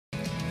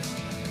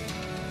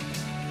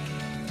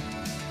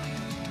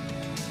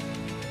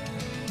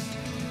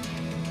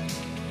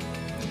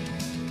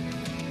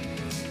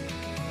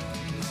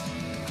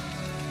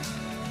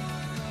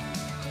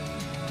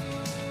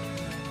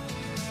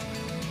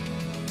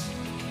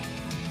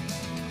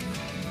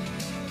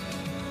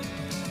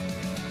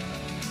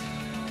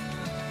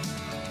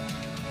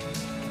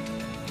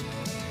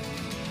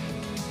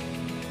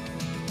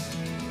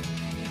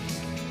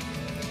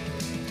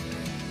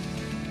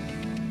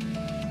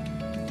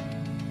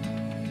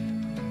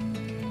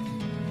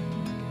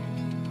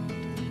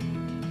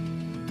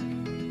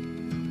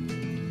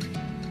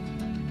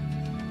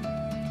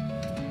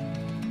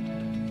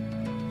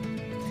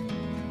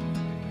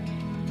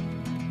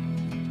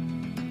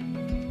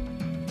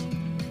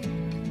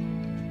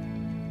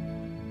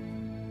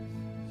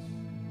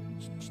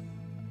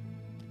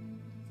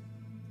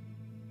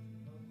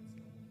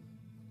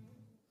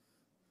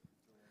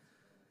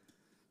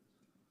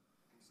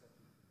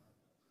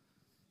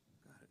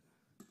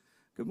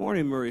Good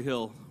morning, Murray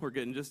Hill. We're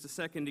getting just a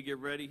second to get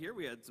ready here.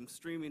 We had some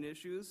streaming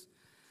issues.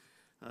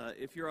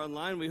 If you're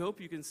online, we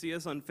hope you can see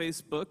us on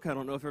Facebook. I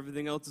don't know if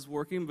everything else is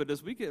working, but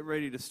as we get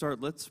ready to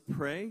start, let's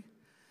pray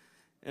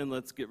and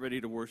let's get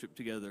ready to worship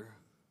together.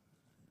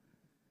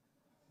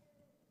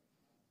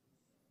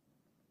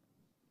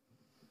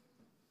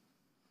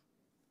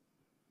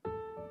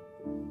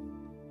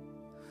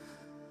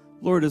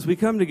 Lord, as we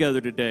come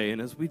together today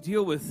and as we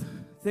deal with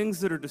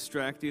things that are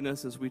distracting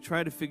us, as we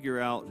try to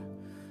figure out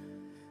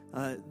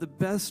the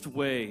best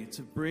way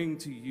to bring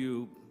to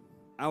you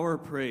our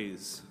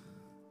praise,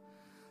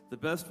 the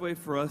best way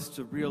for us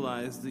to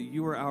realize that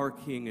you are our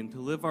King and to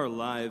live our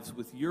lives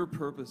with your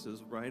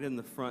purposes right in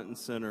the front and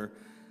center,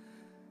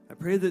 I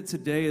pray that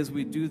today as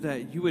we do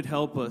that, you would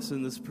help us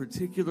in this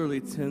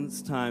particularly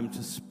tense time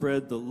to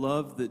spread the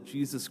love that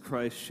Jesus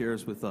Christ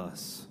shares with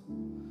us.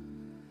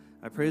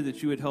 I pray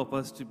that you would help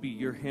us to be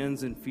your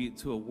hands and feet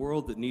to a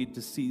world that needs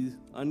to see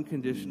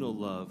unconditional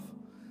love.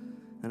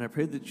 And I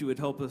pray that you would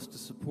help us to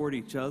support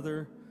each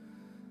other.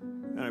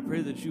 And I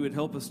pray that you would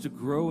help us to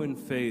grow in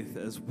faith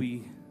as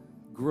we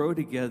grow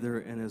together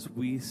and as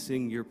we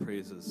sing your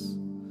praises.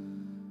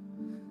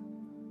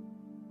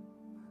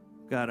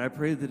 God, I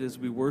pray that as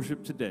we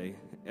worship today,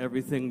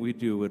 everything we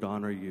do would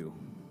honor you.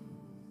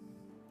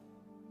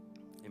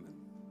 King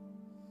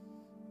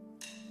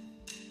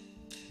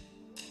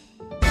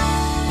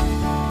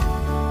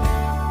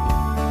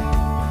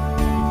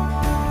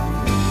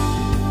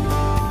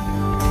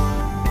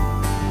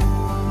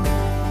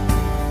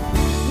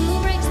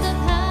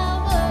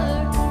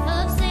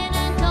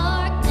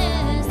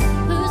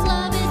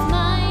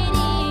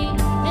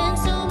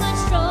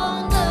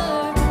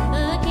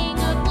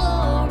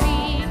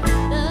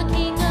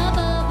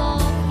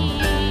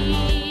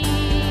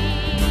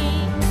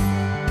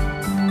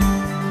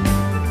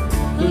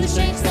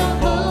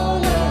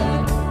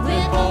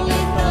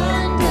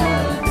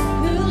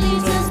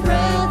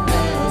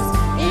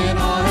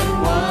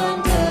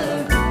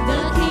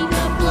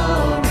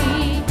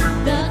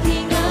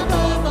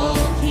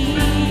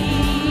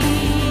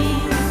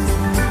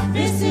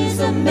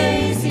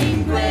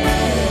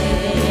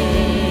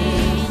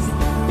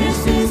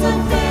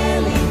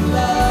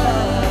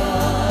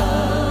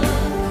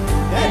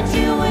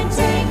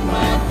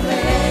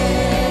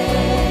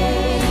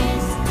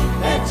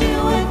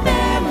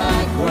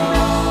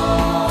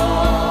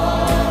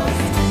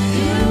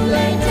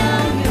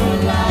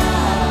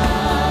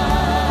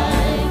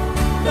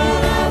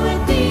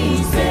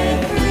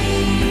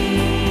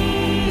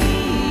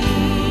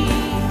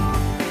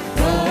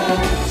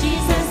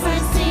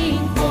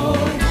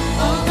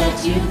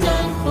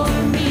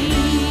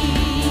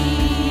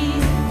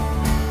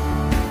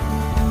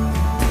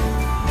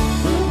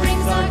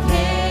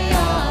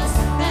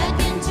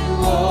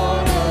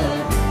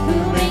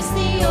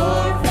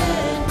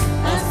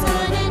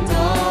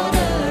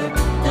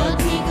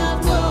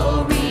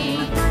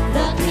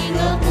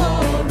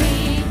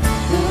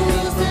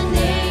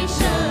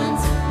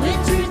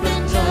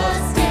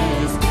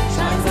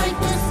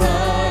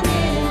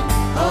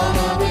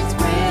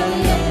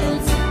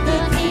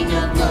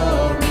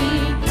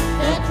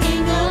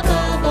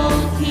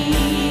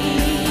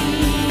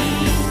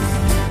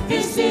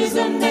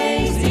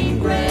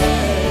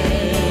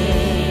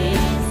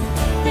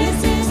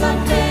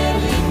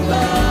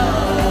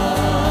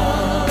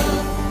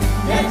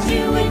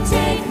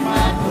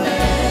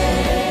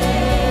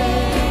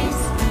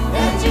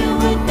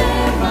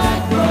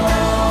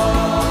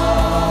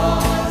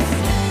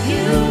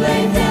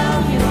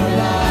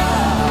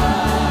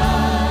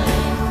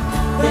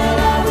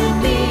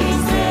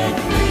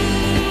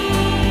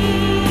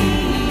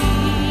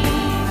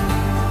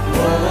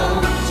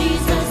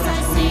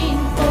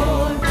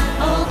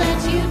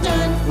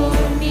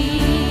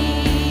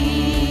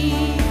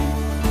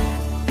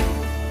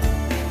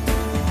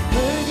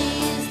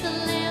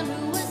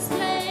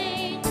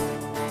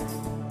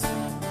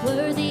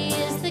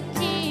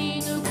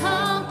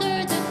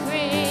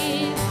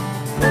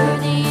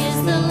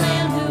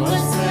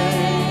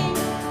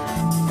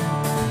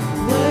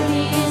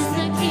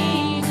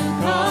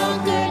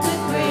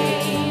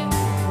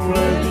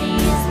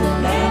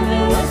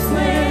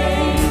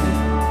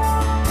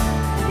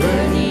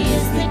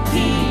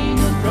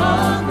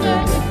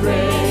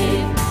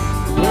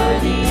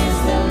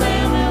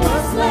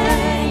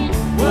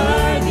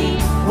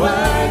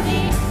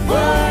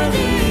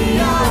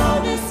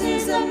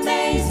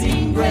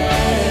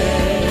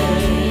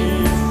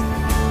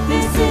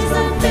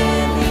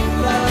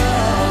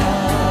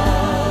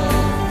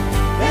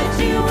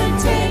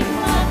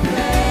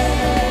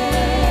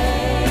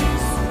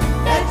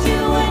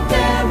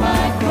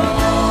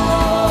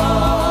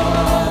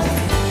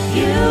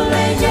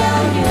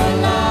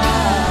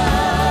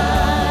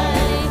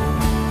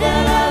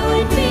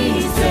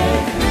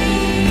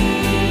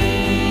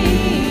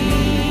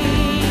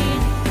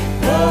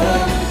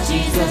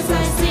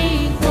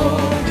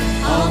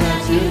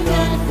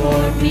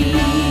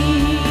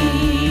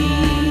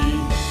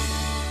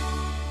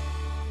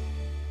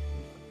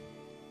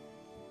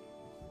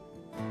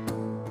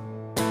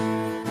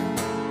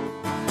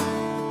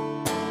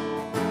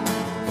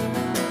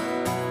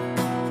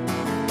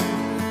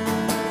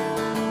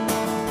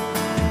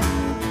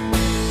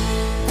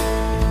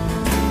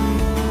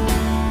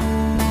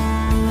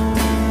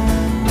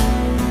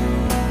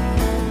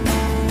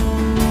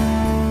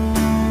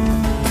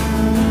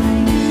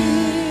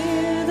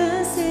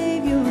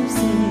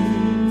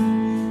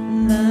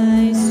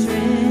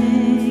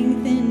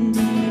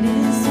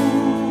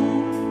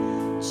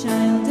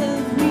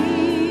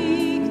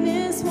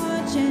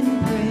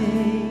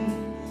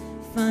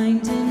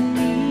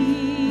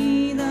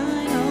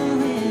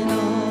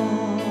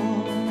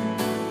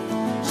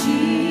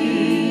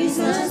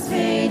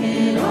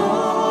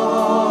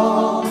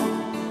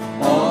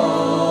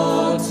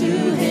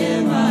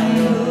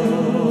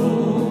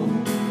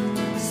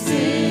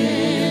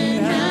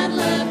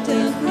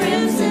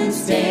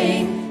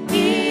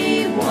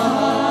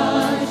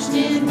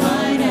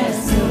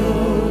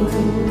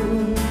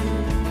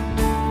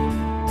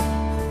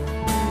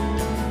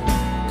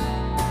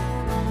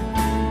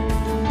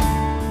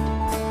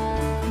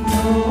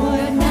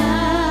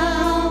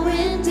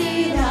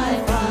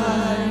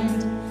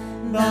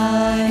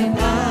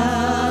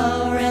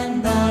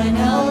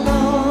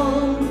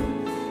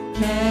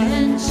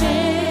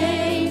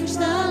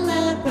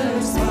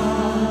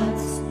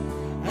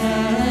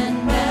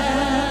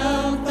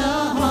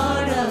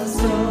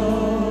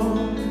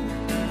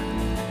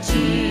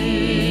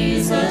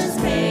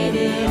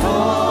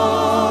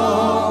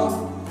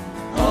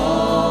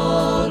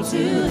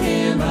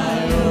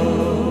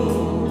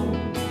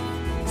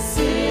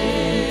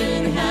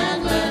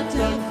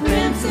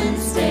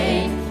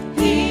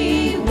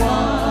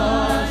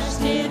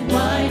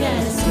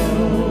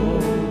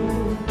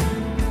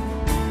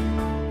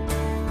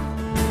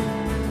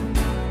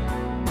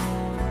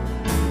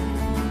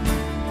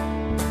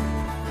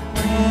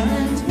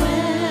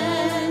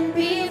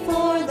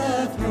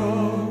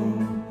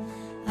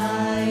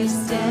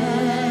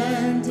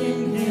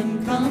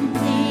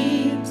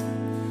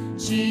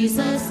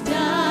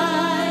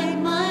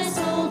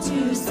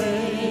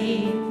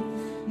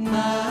same,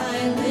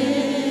 my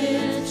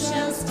lips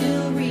shall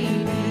still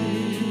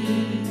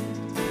repeat.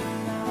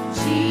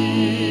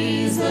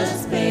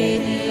 Jesus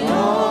paid it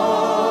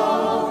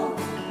all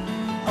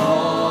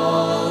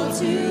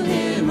to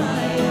him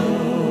I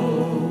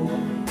owe.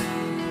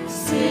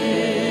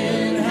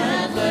 Sin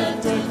had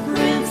left a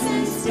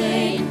crimson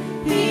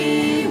stain,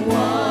 he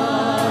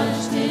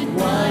washed it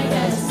white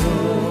as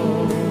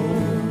snow.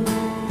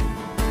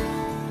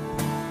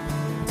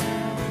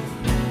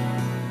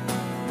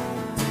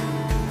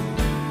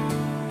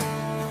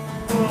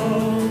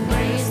 Oh,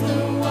 praise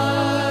the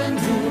one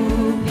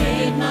who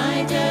paid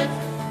my debt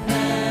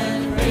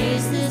and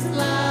raised his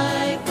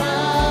life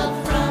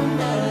up from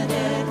the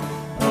dead.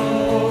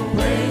 Oh,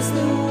 praise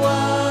the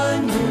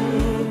one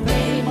who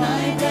paid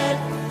my debt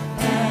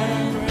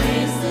and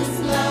raised his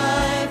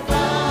life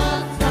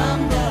up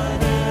from the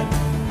dead.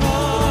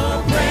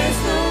 Oh, praise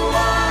the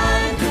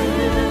one who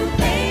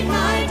paid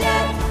my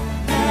debt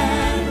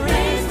and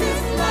raised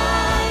his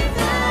life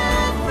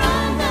up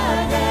from the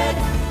dead.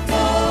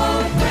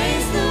 Oh,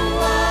 praise the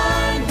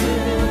one who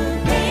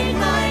paid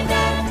my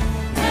debt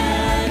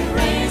and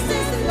raised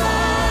his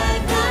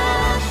life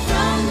up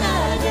from the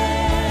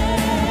dead.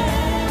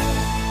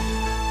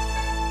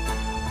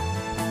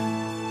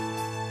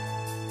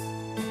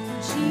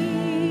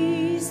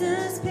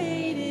 Jesus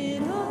paid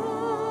it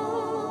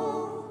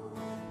all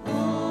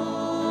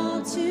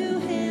to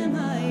him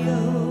I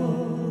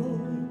owe.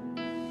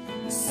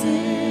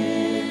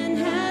 Sin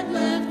had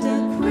left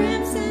a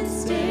crimson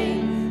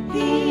stain,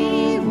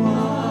 he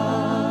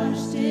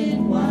washed it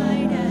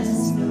white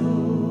as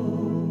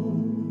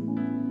snow.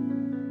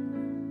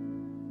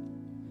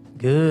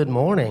 Good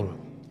morning.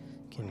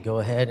 You can go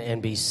ahead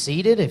and be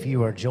seated if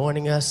you are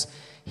joining us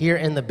here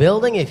in the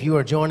building. If you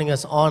are joining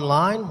us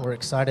online, we're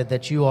excited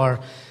that you are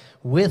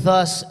with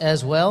us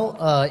as well.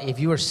 If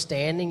you are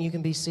standing, you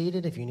can be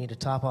seated. If you need to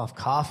top off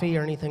coffee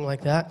or anything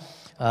like that,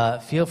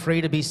 feel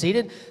free to be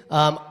seated.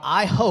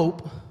 I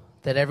hope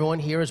that everyone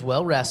here is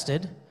well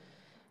rested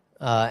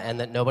and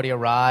that nobody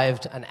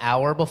arrived an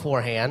hour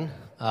beforehand.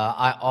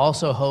 I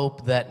also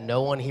hope that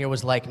no one here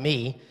was like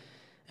me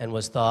and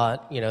was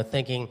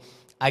thinking,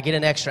 I get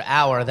an extra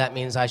hour, that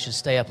means I should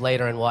stay up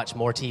later and watch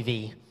more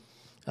TV.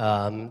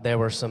 There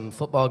were some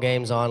football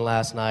games on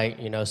last night,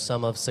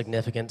 some of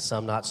significance,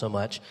 some not so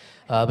much.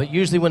 But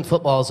usually when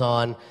football's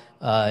on,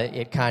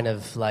 it kind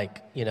of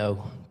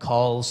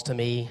calls to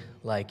me.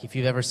 Like if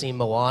you've ever seen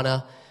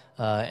Moana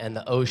and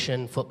the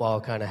ocean,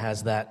 football kind of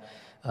has that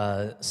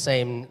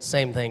same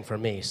thing for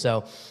me.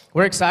 So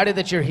we're excited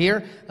that you're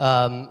here.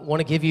 Want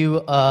to give you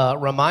a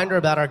reminder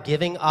about our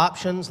giving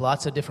options.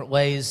 Lots of different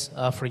ways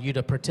for you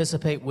to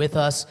participate with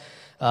us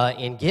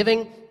in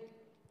giving.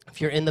 If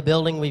you're in the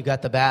building, we've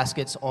got the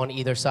baskets on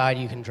either side.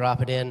 You can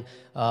drop it in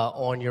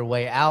on your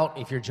way out.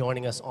 If you're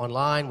joining us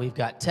online, we've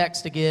got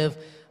text to give.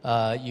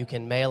 You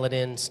can mail it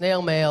in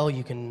snail mail.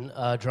 You can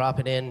drop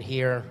it in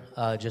here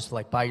just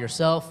like by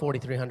yourself,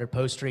 4300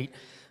 Post Street.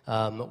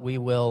 We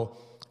will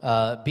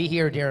be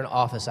here during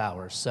office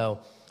hours.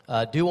 So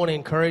do want to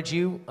encourage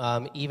you,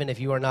 even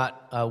if you are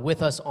not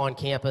with us on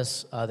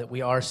campus, that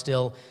we are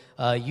still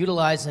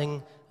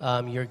utilizing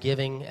your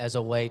giving as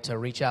a way to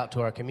reach out to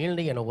our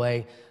community and a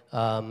way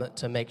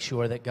to make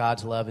sure that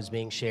God's love is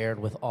being shared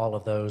with all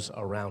of those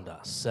around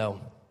us. So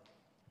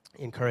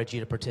encourage you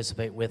to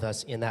participate with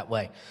us in that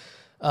way.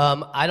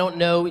 I don't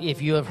know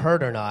if you have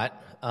heard or not,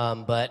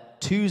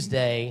 but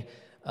Tuesday,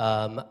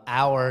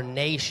 our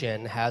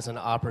nation has an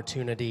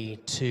opportunity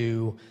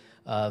to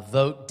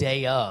vote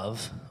day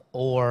of,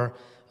 or,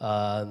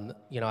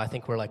 I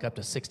think we're like up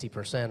to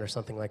 60% or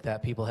something like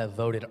that. People have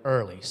voted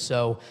early.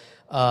 So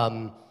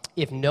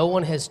if no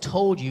one has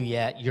told you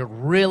yet, you're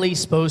really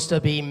supposed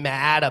to be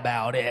mad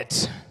about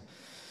it,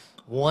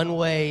 one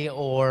way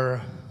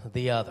or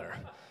the other.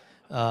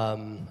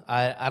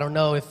 I don't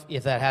know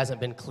if that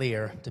hasn't been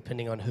clear,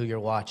 depending on who you're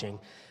watching.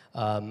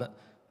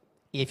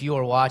 If you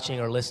are watching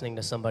or listening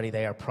to somebody,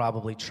 they are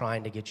probably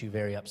trying to get you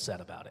very upset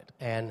about it.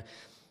 And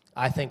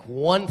I think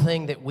one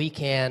thing that we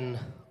can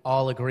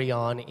all agree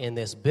on in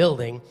this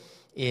building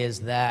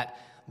is that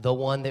the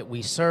one that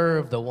we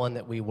serve, the one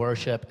that we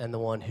worship, and the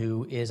one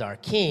who is our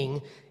king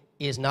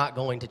is not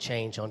going to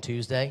change on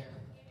Tuesday,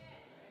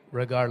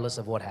 regardless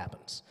of what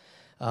happens.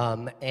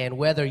 And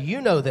whether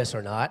you know this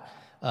or not,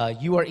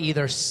 you are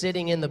either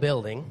sitting in the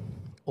building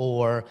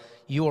or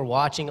you are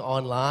watching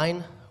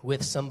online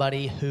with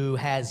somebody who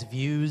has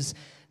views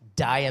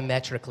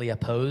diametrically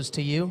opposed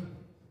to you,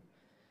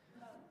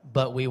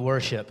 but we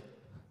worship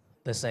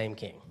the same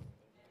king.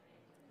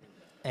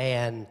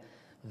 And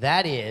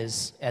that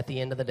is, at the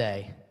end of the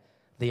day,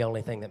 the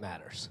only thing that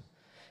matters.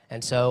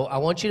 And so I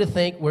want you to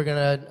think, we're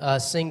going to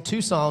sing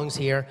two songs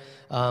here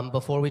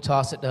before we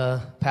toss it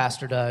to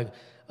Pastor Doug.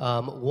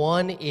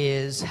 One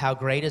is How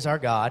Great Is Our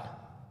God?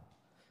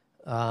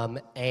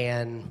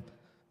 And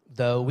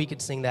though we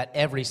could sing that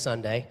every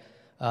Sunday,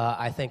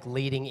 I think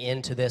leading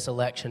into this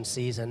election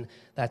season,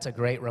 that's a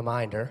great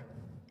reminder.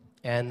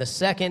 And the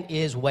second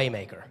is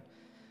Waymaker.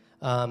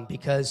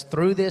 Because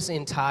through this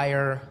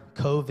entire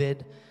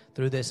COVID,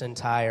 through this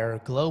entire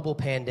global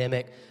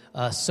pandemic.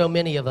 So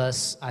many of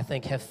us, I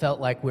think, have felt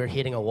like we're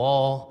hitting a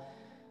wall,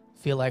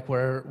 feel like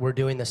we're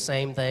doing the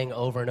same thing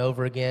over and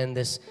over again.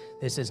 This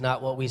is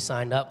not what we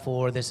signed up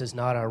for. This is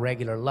not our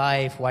regular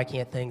life. Why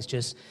can't things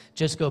just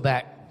go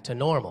back to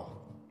normal?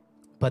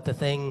 But the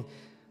thing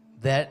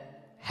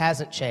that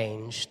hasn't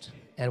changed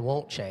and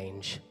won't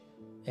change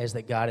is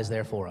that God is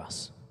there for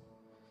us,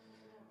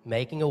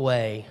 making a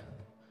way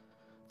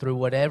through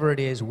whatever it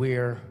is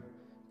we're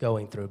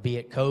going through, be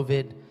it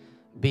COVID,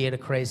 be it a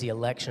crazy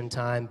election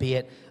time, be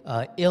it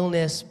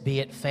illness, be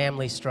it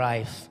family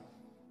strife.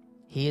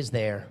 He is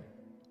there,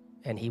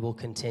 and he will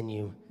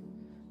continue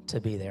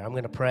to be there. I'm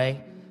going to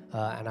pray,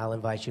 and I'll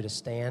invite you to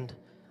stand.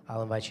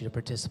 I'll invite you to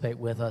participate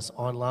with us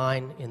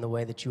online in the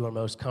way that you are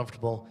most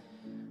comfortable,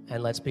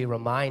 and let's be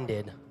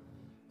reminded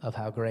of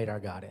how great our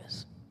God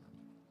is.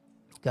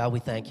 God, we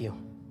thank you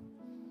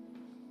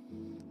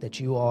that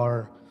you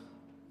are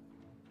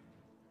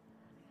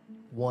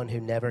one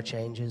who never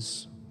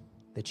changes,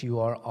 that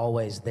you are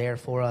always there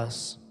for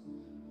us,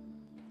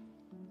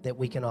 that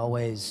we can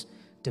always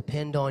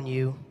depend on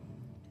you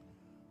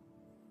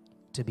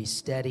to be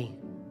steady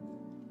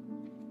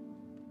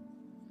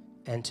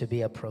and to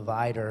be a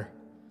provider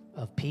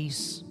of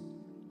peace,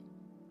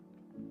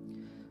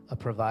 a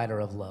provider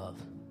of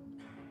love.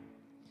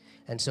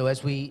 And so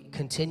as we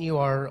continue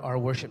our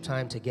worship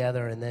time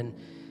together and then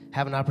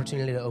have an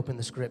opportunity to open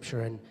the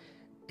scripture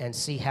and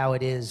see how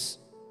it is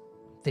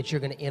that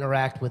you're going to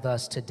interact with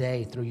us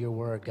today through your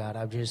word, God,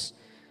 I've just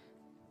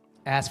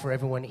asked for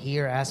everyone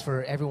here, asked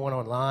for everyone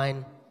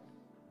online,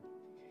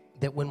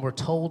 that when we're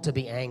told to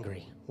be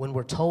angry, when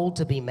we're told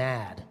to be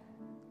mad,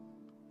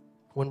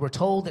 when we're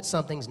told that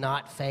something's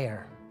not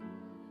fair,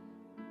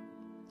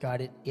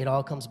 God, it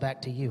all comes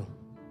back to you.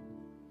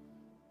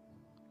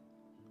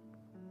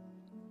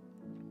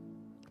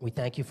 We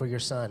thank you for your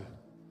Son,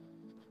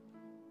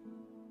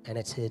 and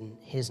it's in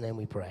his name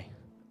we pray.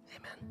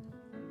 Amen.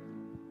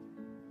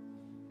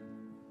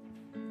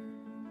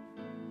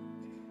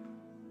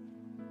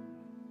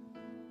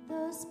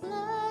 The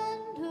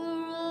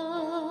splendor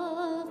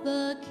of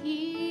the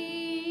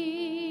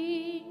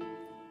King,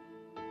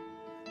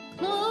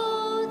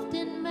 clothed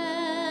in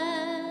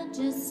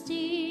majesty,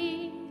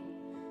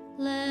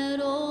 let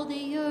all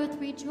the earth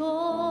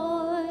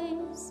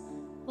rejoice,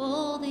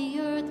 all the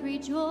earth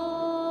rejoice.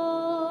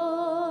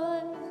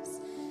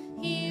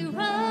 He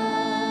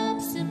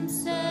wraps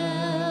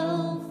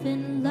himself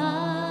in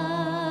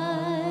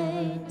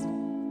light,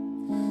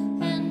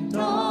 and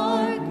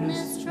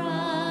darkness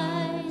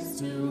tries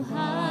to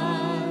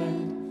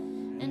hide,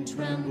 and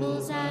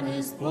trembles at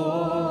his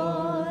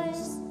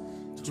voice,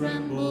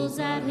 trembles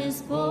at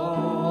his voice.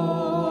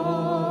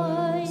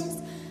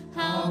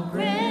 How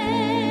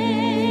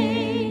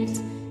great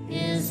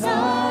is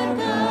our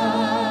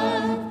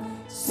God!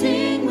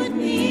 Sing with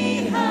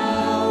me,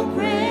 how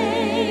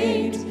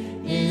great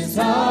is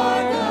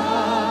our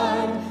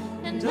God,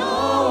 and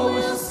all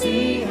will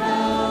see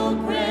how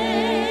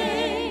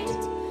great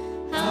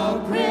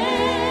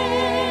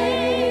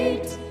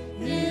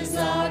is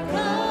our God.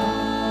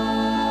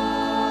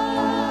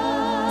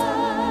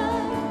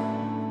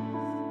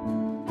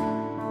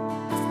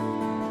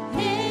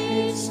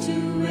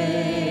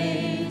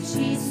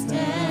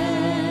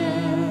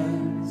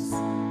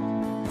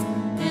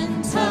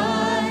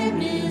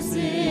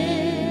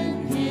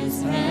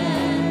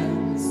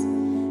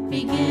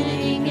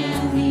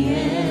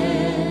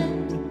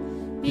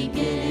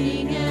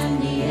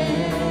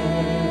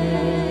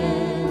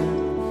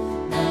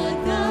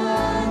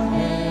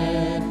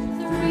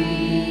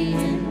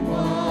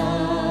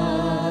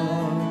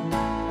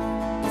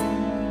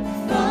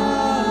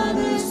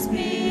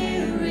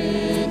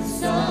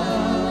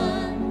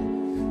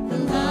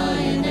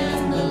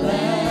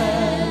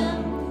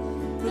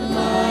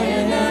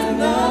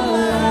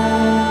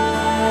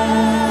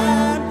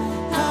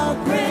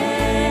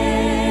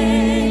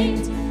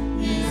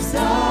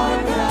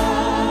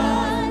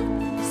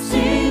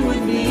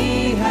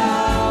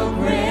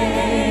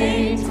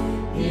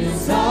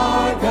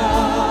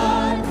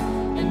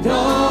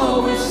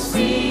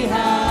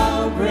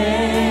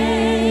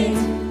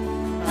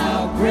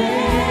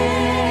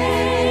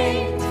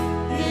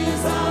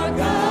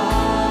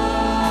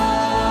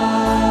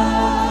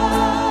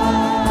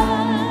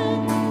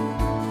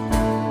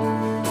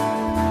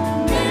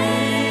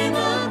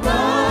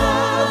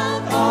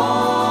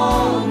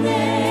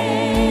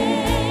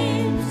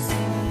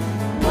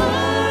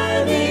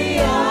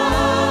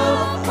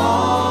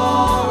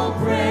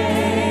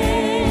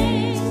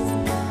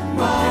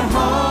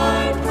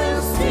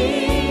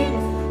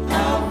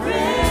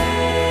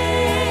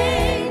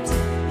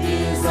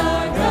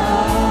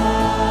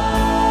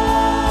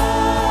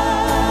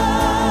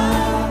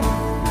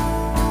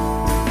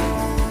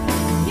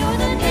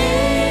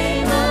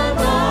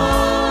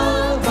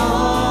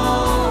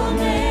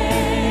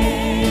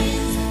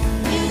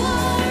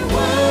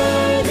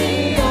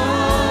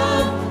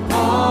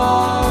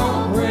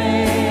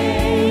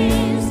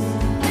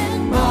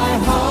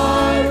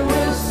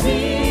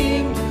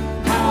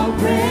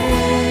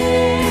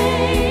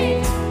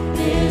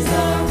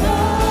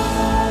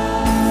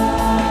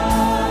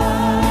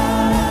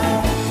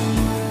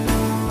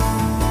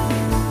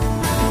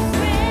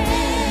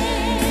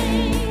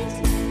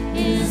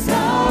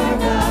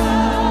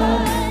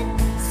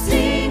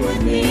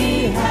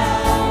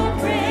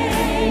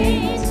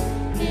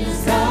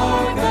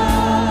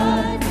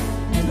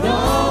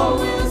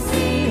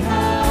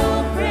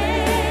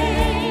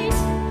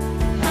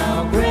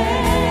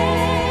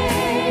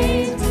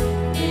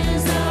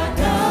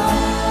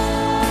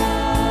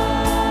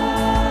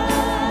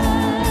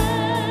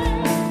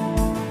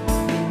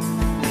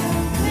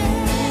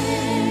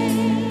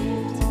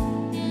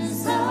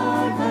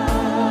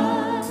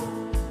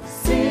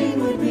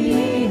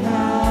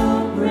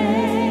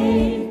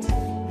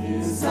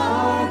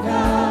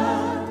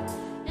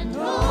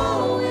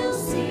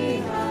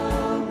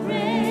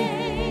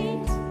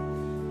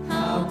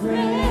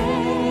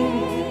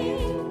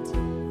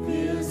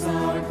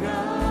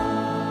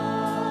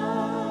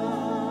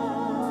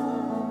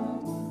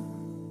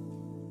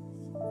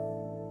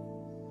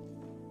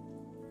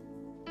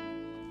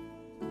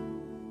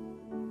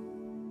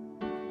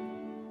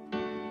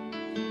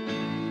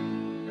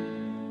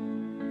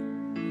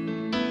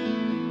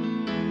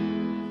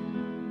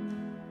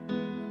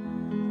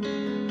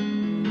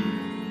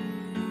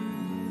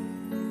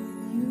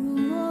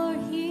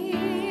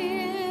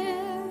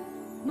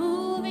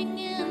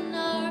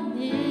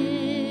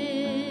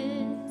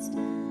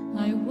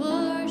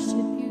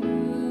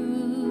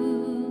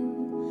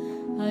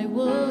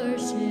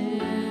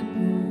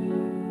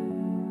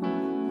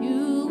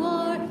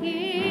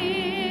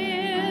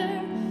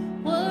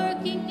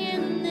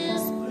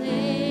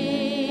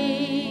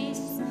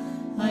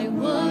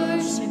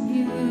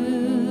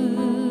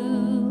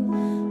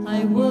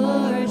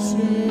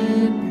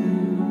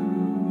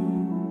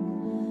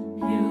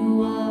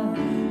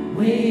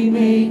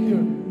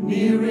 Waymaker,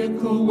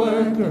 miracle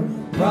worker,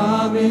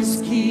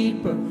 promise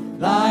keeper,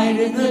 light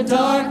in the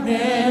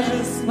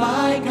darkness,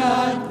 my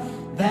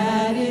God,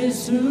 that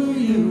is who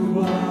you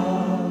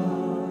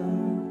are.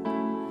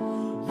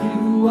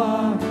 You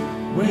are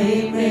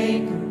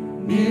waymaker,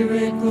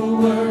 miracle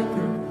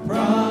worker,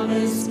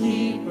 promise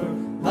keeper,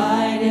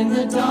 light in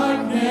the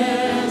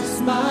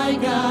darkness, my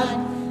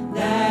God,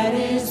 that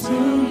is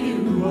who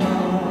you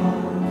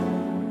are.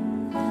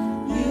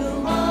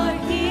 You are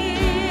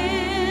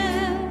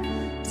here,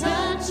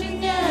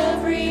 touching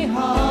every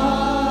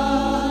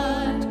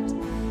heart.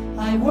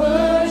 I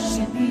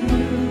worship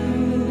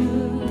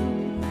you,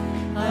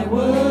 I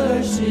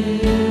worship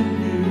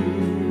you.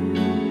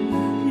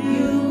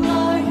 You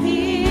are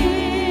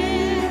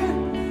here,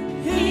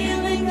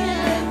 healing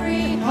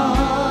every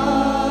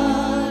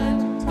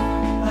heart.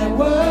 I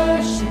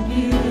worship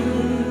you,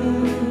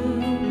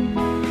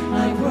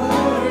 I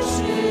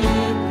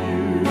worship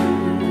you.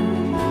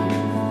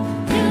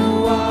 You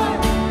are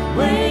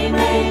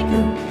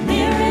waymaker,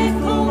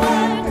 miracle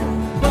worker,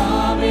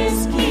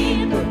 promise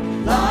keeper,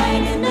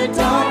 light in the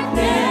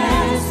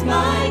darkness,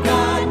 my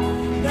God,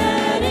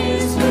 that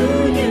is who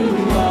you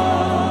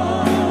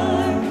are.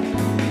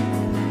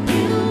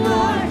 You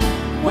are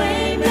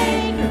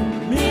waymaker,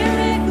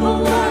 miracle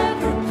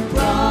worker,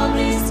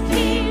 promise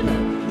keeper,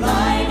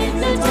 light in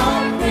the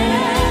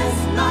darkness,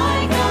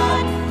 my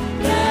God,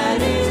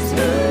 that is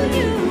who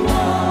you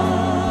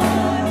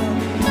are.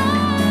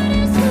 That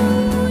is who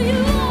you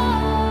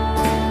are.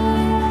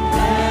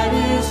 That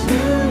is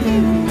who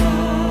you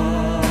are.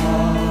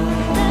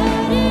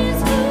 That is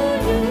who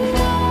you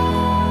are.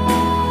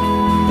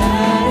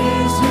 That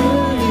is who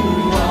you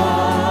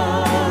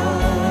are.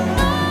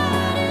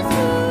 That is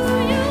who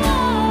you are.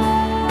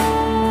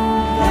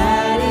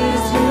 That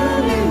is who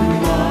you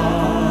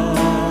are.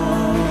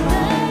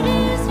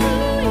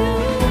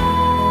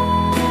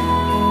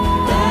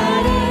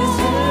 That is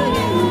who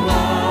you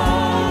are.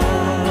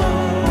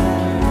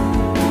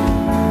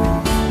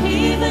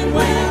 Even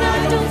when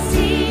I don't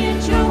see it,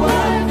 you're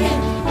working.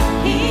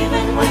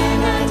 Even when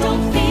I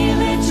don't feel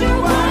it,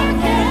 you're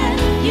working.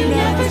 You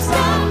never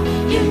stop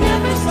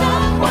working.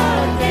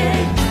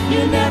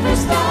 You never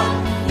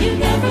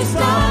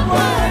stop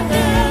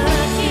working.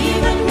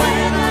 Even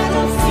when I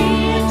don't see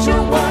it,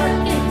 you're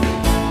working.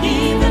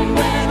 Even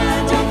when I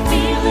don't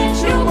feel it,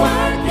 you're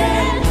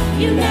working.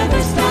 You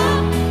never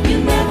stop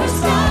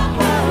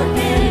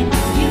working.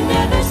 You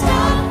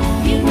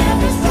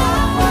never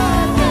stop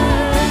working.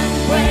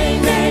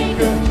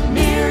 Waymaker,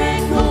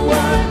 miracle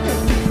worker,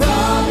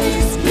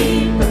 promise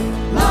keeper,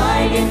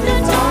 light in the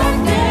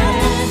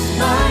darkness,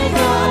 my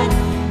God,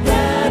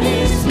 that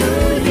is who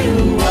you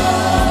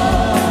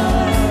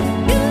are.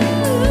 You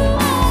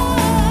are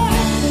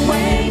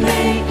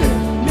waymaker,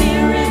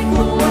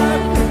 miracle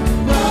worker,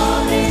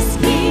 promise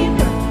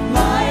keeper,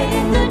 light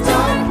in the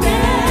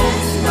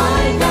darkness,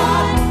 my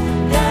God,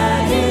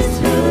 that is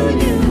who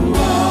you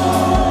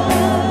are.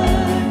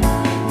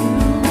 You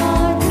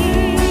are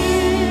here,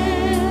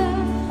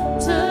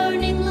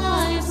 turning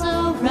lives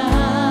around.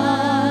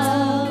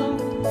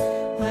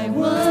 I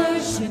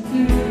worship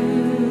you,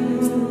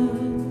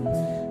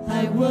 I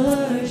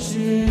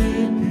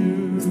worship you.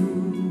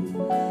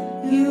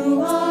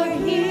 You are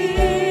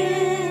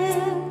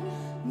here,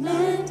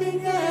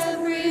 mending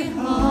every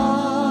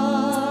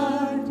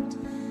heart.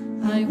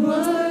 I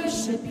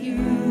worship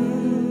you,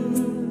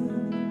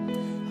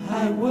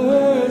 I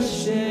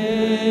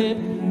worship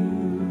you.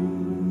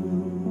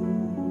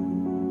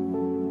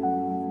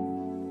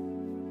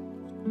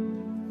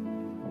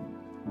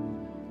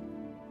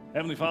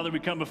 Heavenly Father, we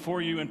come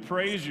before you and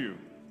praise you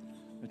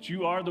that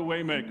you are the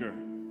waymaker.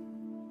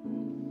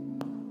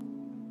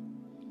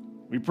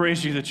 We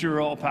praise you that you're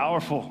all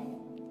powerful.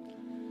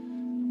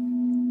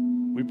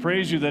 We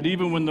praise you that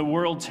even when the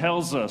world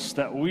tells us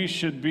that we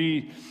should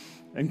be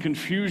in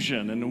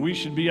confusion and we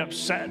should be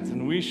upset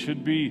and we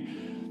should be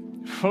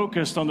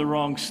focused on the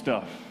wrong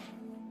stuff,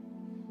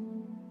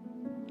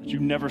 that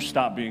you never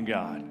stop being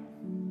God.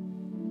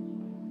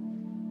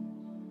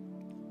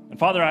 And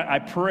Father, I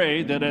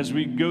pray that as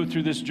we go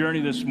through this journey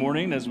this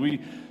morning, as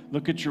we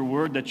look at your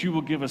word, that you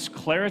will give us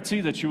clarity,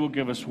 that you will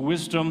give us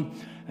wisdom,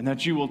 and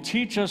that you will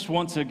teach us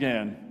once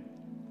again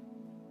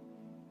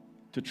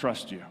to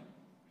trust you.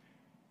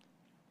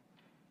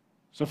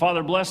 So,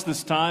 Father, bless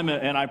this time,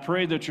 and I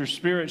pray that your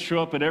Spirit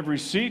show up at every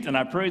seat, and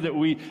I pray that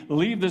we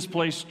leave this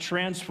place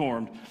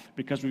transformed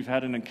because we've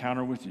had an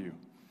encounter with you.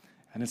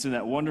 And it's in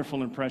that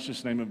wonderful and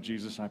precious name of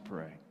Jesus I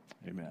pray.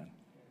 Amen.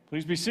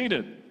 Please be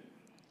seated.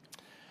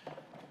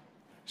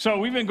 So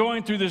we've been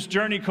going through this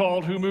journey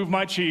called Who Moved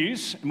My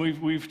Cheese? And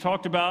we've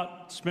talked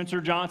about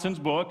Spencer Johnson's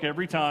book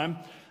every time.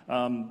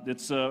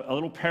 It's a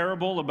little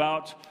parable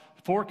about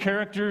 4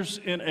 characters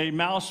in a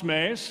mouse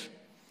maze.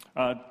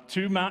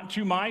 2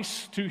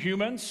 mice, 2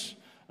 humans.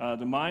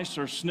 The mice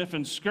are Sniff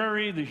and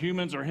Scurry. The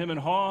humans are Hem and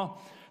Haw.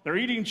 They're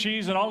eating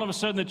cheese, and all of a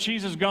sudden the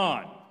cheese is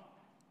gone.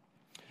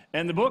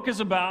 And the book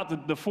is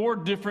about the 4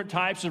 different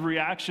types of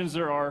reactions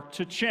there are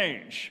to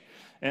change.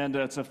 And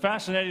it's a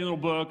fascinating little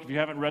book. If you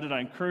haven't read it,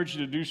 I encourage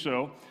you to do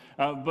so.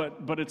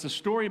 But it's a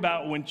story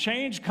about when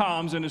change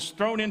comes and is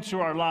thrown into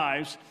our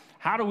lives,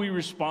 how do we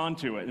respond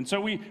to it? And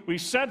so we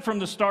said from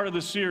the start of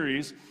the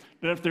series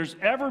that if there's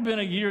ever been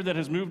a year that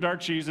has moved our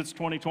cheese, it's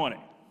 2020.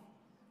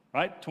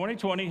 Right?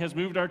 2020 has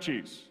moved our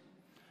cheese.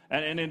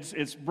 And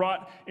it's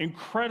brought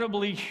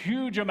incredibly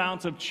huge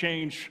amounts of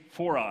change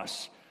for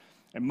us.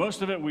 And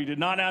most of it we did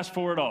not ask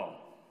for at all.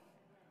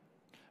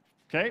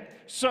 Okay?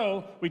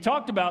 So we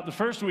talked about the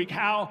first week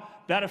how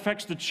that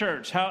affects the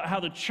church, how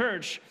the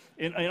church,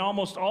 in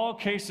almost all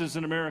cases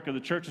in America, the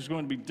church is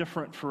going to be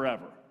different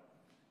forever.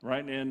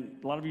 Right? And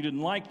a lot of you didn't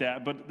like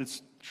that, but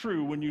it's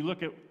true when you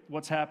look at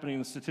what's happening in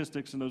the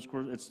statistics and those,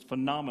 it's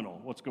phenomenal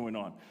what's going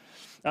on.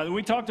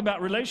 We talked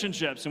about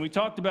relationships, and we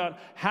talked about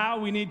how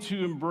we need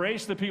to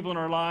embrace the people in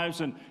our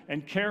lives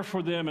and care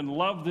for them and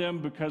love them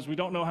because we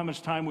don't know how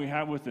much time we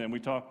have with them. We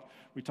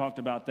talked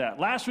about that.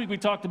 Last week we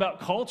talked about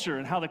culture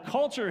and how the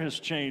culture has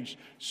changed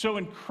so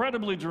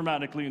incredibly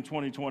dramatically in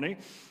 2020.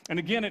 And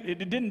again,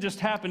 it didn't just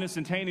happen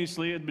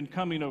instantaneously. It had been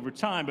coming over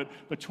time,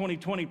 but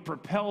 2020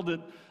 propelled it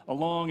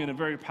along in a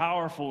very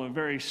powerful and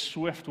very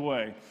swift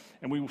way.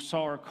 And we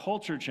saw our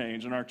culture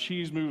change and our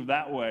cheese move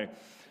that way.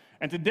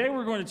 And today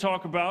we're going to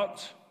talk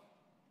about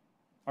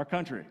our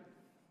country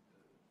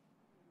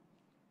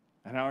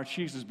and how our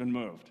cheese has been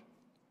moved.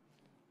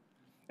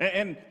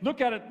 And look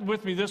at it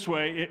with me this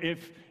way.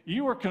 If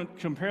you were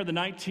compare the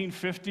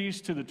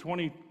 1950s to the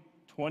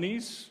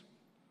 2020s,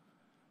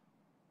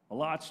 a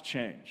lot's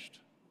changed.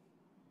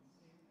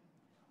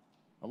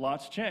 A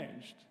lot's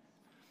changed.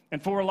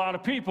 And for a lot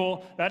of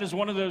people, that is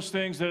one of those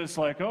things that it's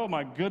like, oh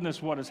my goodness,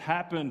 what has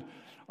happened?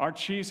 Our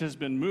cheese has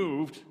been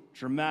moved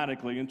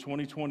dramatically, and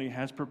 2020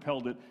 has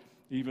propelled it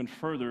even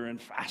further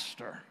and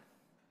faster.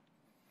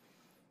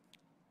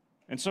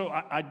 And so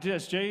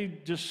Jay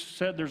just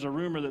said there's a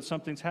rumor that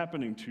something's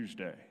happening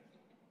Tuesday.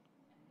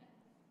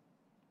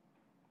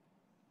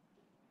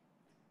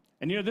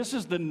 And this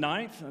is the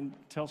 9th, and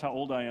tells how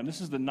old I am,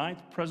 this is the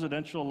 9th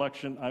presidential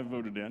election I've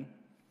voted in.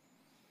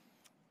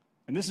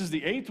 And this is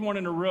the 8th one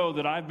in a row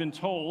that I've been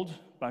told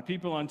by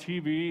people on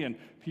TV and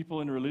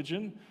people in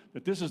religion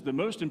that this is the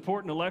most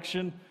important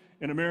election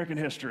in American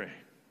history.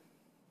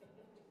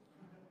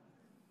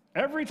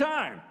 Every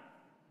time.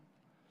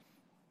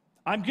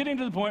 I'm getting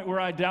to the point where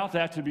I doubt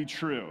that to be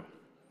true.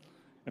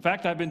 In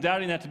fact, I've been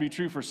doubting that to be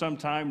true for some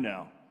time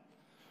now.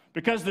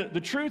 Because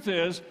the truth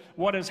is,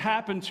 what has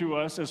happened to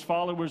us as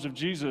followers of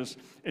Jesus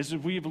is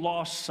that we've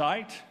lost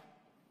sight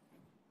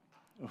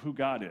of who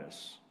God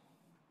is.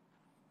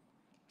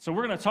 So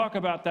we're going to talk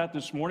about that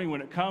this morning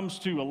when it comes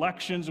to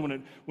elections,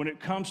 when it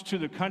comes to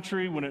the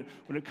country, when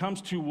it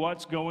comes to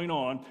what's going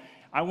on.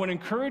 I want to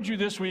encourage you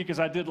this week, as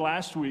I did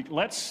last week,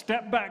 let's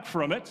step back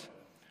from it.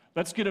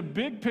 Let's get a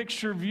big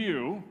picture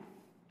view,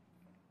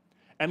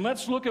 and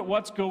let's look at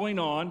what's going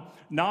on,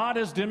 not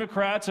as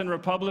Democrats and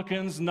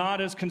Republicans,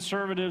 not as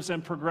conservatives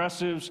and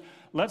progressives.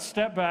 Let's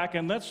step back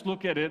and let's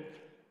look at it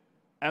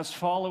as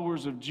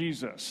followers of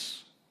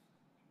Jesus.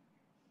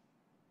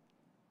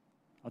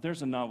 Oh,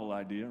 there's a novel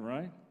idea,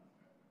 right?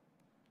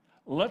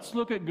 Let's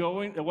look at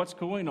what's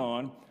going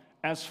on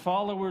as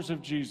followers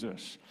of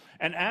Jesus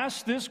and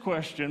ask this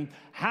question: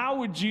 how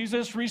would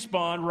Jesus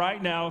respond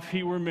right now if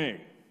he were me?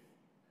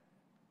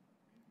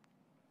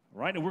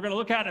 Right? And we're going to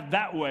look at it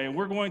that way, and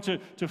we're going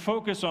to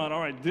focus on,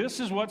 all right, this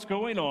is what's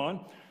going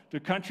on. The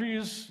country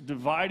is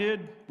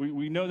divided.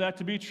 We know that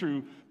to be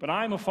true, but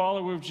I'm a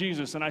follower of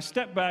Jesus, and I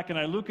step back and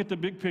I look at the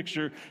big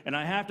picture, and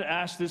I have to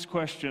ask this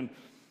question: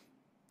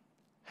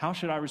 how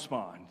should I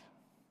respond?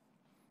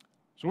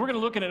 So we're going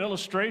to look at an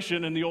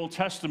illustration in the Old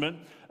Testament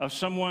of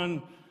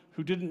someone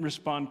who didn't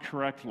respond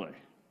correctly.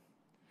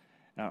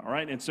 All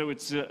right, and so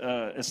it's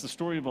the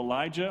story of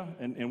Elijah,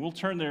 and we'll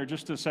turn there in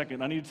just a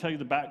second. I need to tell you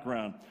the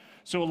background.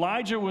 So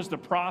Elijah was the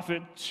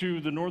prophet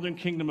to the northern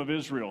kingdom of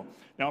Israel.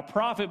 Now, a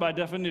prophet, by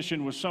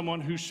definition, was someone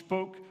who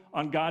spoke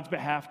on God's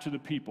behalf to the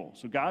people.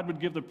 So God would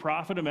give the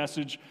prophet a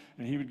message,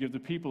 and he would give the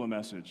people a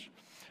message.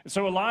 And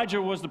so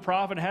Elijah was the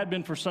prophet, had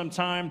been for some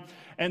time,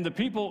 and the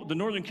people, the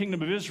northern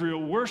kingdom of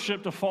Israel,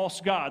 worshipped a false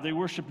god. They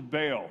worshipped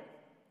Baal,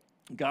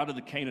 god of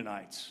the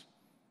Canaanites.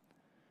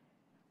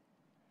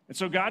 And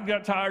so God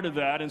got tired of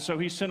that, and so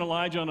he sent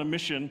Elijah on a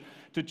mission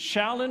to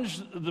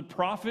challenge the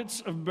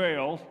prophets of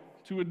Baal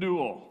to a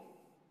duel,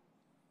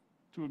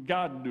 to a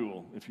God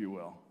duel, if you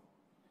will.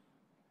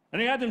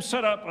 And he had them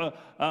set up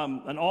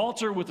an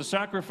altar with a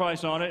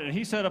sacrifice on it, and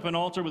he set up an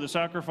altar with a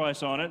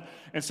sacrifice on it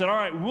and said, all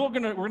right, we're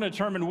gonna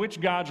determine which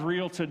God's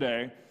real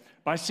today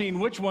by seeing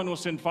which one will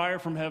send fire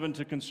from heaven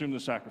to consume the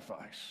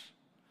sacrifice.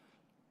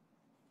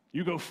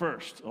 You go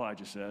first,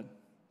 Elijah said.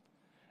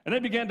 And they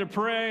began to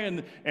pray,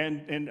 and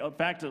in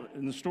fact,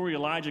 in the story,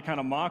 Elijah kind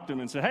of mocked him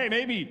and said, hey,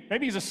 maybe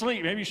he's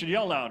asleep. Maybe you should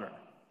yell louder.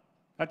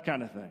 That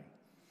kind of thing.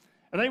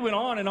 And they went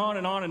on and on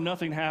and on, and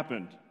nothing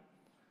happened.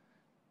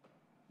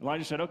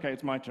 Elijah said, okay,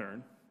 it's my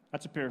turn.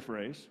 That's a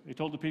paraphrase. He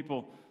told the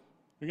people,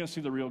 you're going to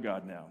see the real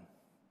God now.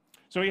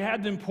 So he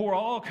had them pour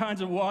all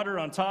kinds of water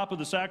on top of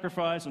the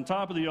sacrifice, on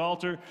top of the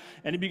altar,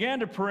 and he began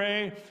to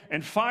pray,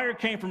 and fire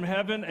came from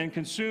heaven and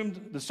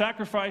consumed the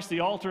sacrifice, the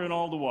altar, and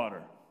all the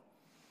water.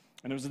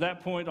 And it was at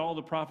that point all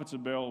the prophets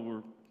of Baal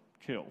were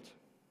killed.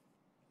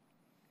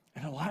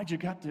 And Elijah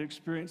got to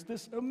experience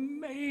this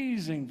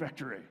amazing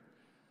victory.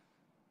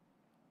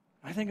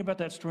 I think about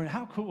that story,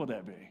 how cool would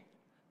that be?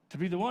 To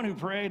be the one who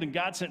prayed and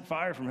God sent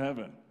fire from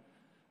heaven.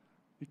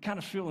 You kind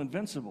of feel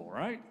invincible,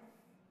 right?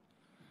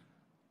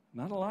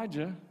 Not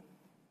Elijah.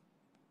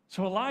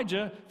 So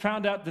Elijah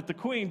found out that the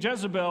queen,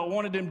 Jezebel,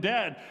 wanted him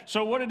dead.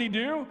 So what did he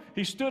do?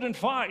 He stood and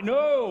fought.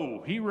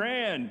 No, he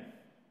ran.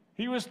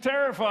 He was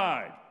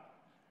terrified.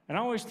 And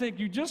I always think,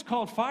 you just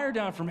called fire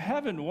down from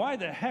heaven. Why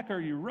the heck are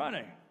you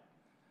running?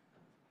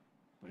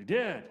 But he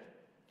did.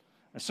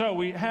 And so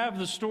we have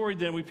the story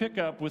then. We pick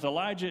up with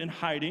Elijah in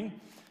hiding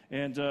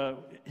and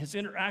his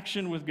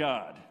interaction with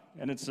God.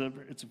 And it's a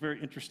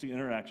very interesting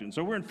interaction.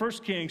 So we're in 1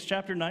 Kings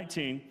chapter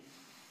 19.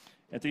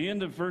 At the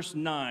end of verse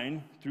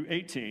 9 through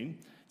 18,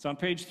 it's on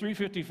page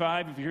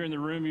 355 if you're here in the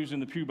room using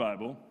the Pew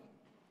Bible.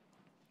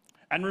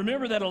 And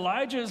remember that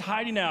Elijah is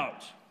hiding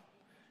out.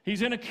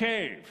 He's in a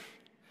cave.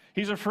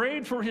 He's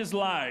afraid for his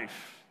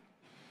life.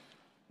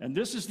 And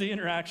this is the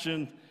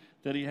interaction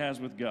that he has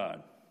with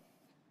God.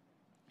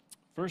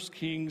 1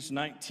 Kings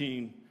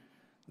 19,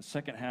 the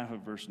second half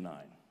of verse 9.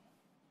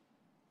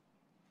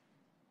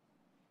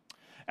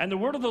 And the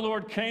word of the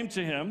Lord came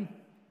to him,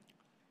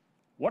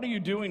 "What are you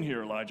doing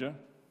here, Elijah?"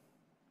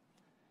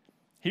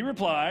 He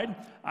replied,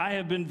 "I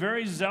have been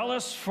very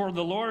zealous for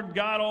the Lord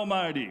God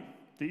Almighty.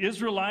 The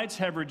Israelites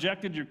have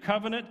rejected your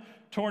covenant,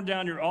 torn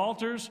down your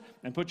altars,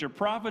 and put your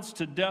prophets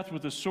to death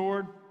with the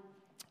sword.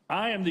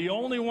 I am the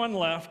only one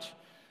left,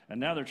 and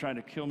now they're trying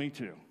to kill me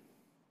too."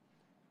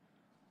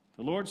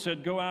 The Lord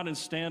said, "Go out and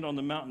stand on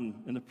the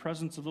mountain in the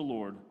presence of the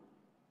Lord,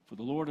 for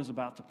the Lord is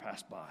about to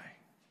pass by."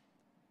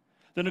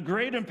 Then a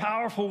great and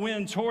powerful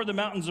wind tore the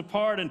mountains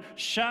apart and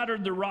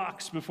shattered the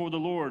rocks before the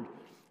Lord.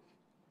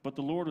 But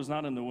the Lord was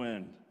not in the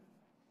wind.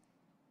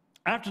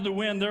 After the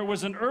wind, there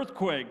was an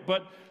earthquake,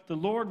 but the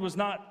Lord was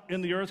not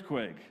in the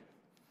earthquake.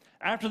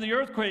 After the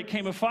earthquake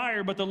came a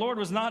fire, but the Lord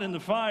was not in the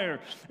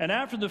fire. And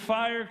after the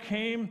fire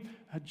came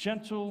a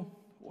gentle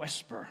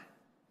whisper.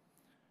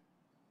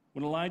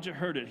 When Elijah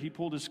heard it, he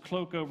pulled his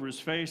cloak over his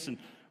face and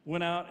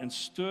went out and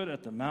stood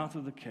at the mouth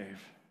of the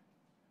cave.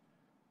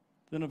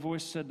 Then a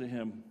voice said to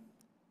him,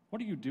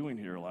 "What are you doing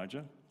here,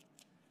 Elijah?"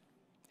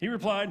 He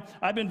replied,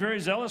 "I've been very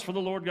zealous for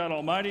the Lord God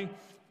Almighty.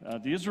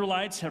 The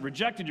Israelites have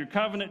rejected your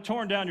covenant,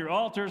 torn down your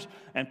altars,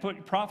 and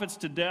put prophets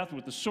to death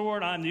with the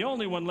sword. I'm the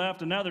only one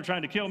left, and now they're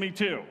trying to kill me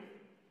too."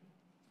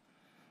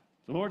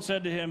 The Lord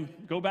said to him,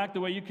 "Go back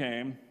the way you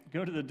came.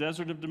 Go to the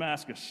desert of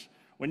Damascus.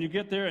 When you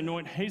get there,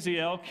 anoint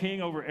Hazael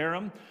king over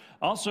Aram.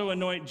 Also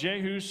anoint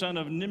Jehu son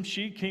of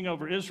Nimshi king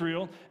over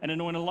Israel, and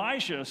anoint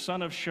Elisha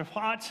son of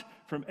Shaphat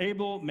from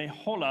Abel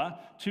Meholah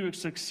to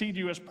succeed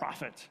you as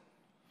prophet.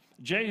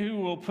 Jehu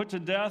will put to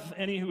death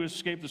any who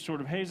escape the sword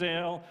of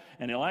Hazael,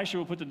 and Elisha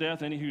will put to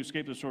death any who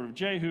escape the sword of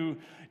Jehu.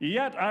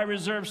 Yet I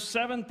reserve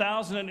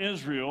 7,000 in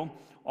Israel,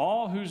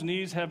 all whose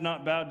knees have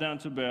not bowed down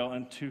to Baal,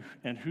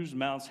 and whose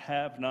mouths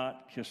have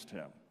not kissed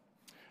him."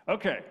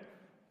 Okay,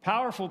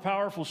 powerful,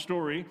 powerful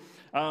story.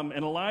 And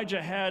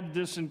Elijah had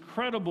this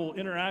incredible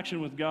interaction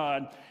with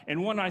God,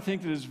 and one I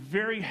think that is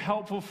very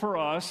helpful for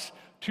us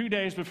 2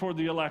 days before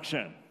the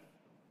election.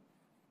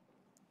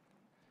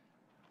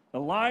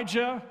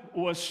 Elijah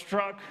was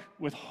struck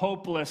with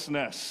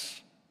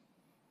hopelessness.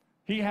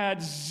 He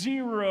had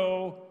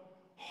zero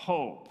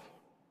hope.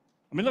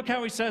 I mean, look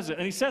how he says it.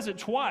 And he says it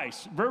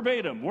twice,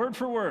 verbatim, word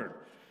for word.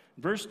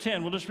 Verse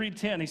 10, we'll just read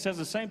 10. He says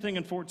the same thing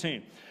in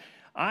 14.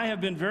 "I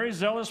have been very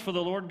zealous for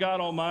the Lord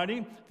God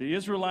Almighty. The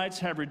Israelites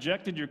have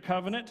rejected your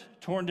covenant,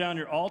 torn down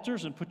your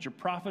altars, and put your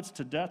prophets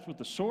to death with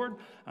the sword.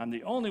 I'm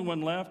the only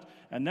one left,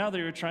 and now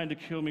they are trying to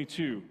kill me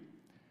too."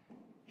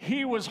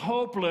 He was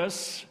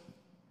hopeless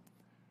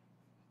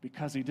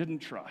because he didn't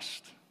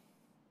trust.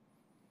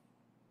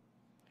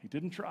 He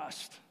didn't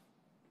trust.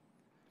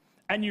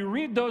 And you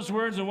read those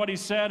words and what he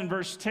said in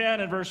verse 10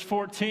 and verse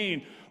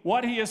 14.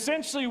 What he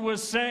essentially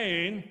was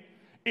saying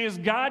is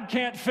God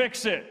can't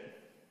fix it.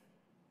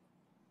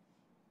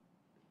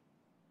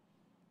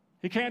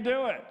 He can't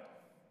do it.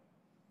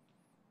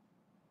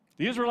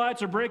 The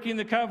Israelites are breaking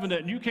the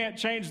covenant, and you can't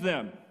change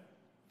them.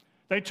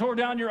 They tore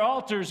down your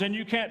altars, and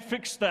you can't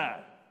fix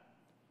that.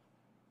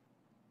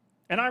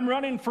 And I'm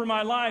running for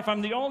my life.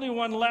 I'm the only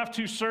one left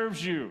who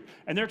serves you,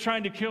 and they're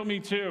trying to kill me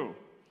too.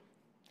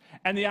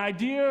 And the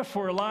idea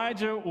for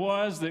Elijah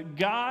was that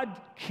God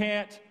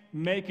can't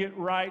make it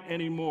right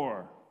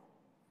anymore.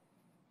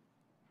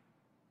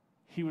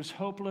 He was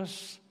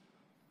hopeless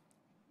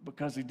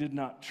because he did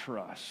not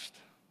trust.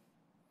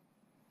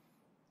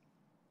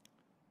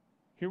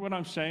 Hear what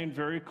I'm saying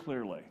very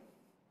clearly.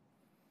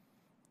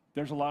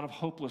 There's a lot of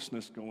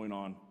hopelessness going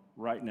on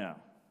right now.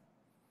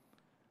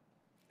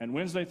 And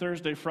Wednesday,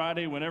 Thursday,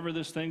 Friday, whenever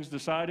this thing's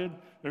decided,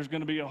 there's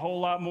going to be a whole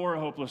lot more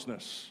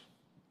hopelessness.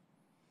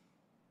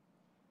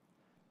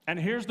 And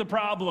here's the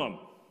problem.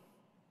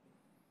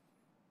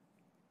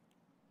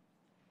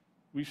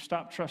 we've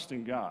stopped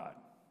trusting God.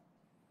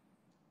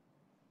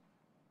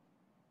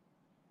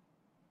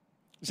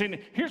 See,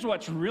 here's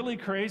what's really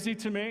crazy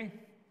to me,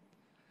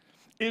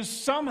 is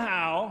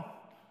somehow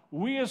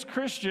we as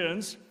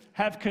Christians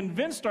have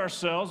convinced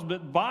ourselves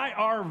that by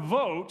our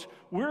vote,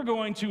 we're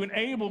going to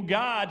enable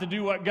God to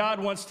do what God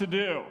wants to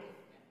do.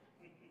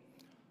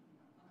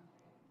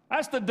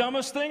 That's the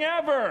dumbest thing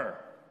ever.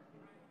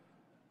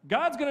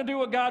 God's going to do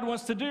what God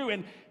wants to do,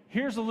 and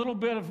here's a little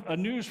bit of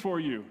news for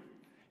you.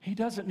 He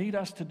doesn't need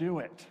us to do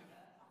it.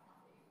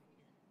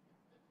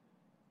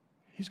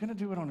 He's going to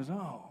do it on his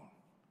own.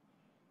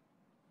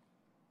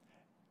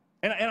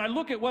 And I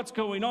look at what's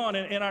going on,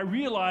 and I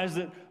realize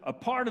that a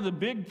part of the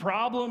big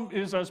problem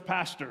is us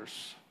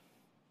pastors.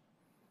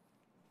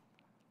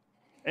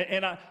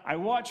 And I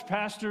watch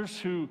pastors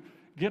who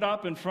get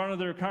up in front of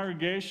their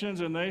congregations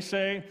and they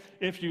say,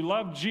 if you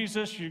love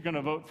Jesus, you're going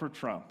to vote for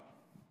Trump.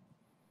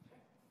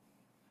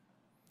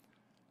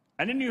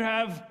 And then you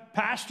have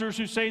pastors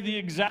who say the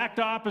exact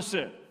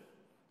opposite.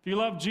 If you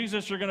love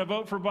Jesus, you're going to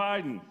vote for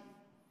Biden.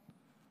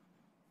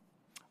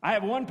 I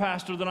have one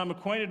pastor that I'm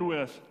acquainted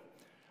with.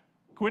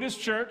 Quit his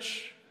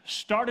church,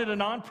 started a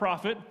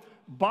nonprofit,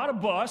 bought a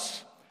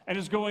bus, and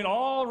is going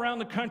all around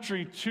the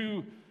country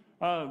to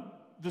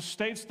the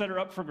states that are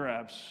up for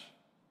grabs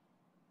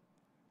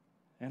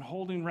and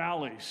holding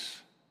rallies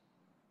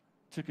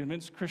to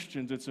convince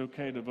Christians it's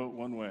okay to vote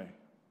one way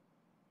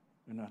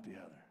and not the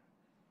other.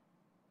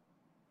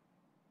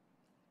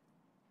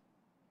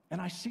 And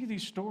I see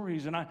these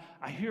stories, and I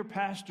hear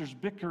pastors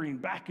bickering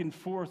back and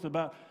forth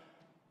about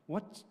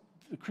what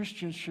the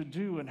Christians should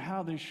do and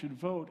how they should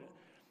vote.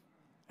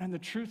 And the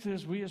truth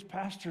is, we as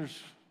pastors,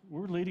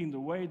 we're leading the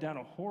way down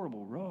a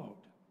horrible road.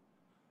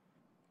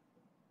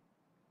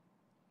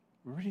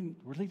 We're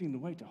leading the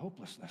way to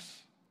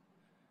hopelessness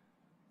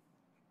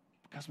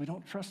because we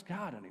don't trust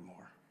God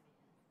anymore.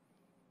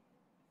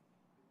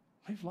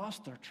 We've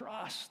lost our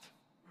trust.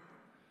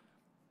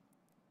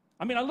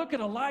 I mean, I look at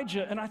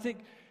Elijah and I think,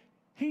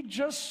 he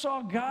just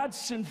saw God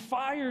send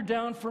fire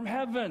down from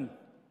heaven.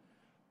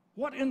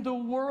 What in the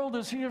world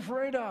is he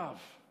afraid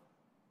of?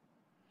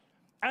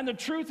 And the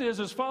truth is,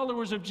 as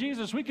followers of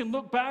Jesus, we can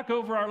look back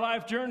over our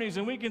life journeys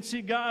and we can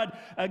see God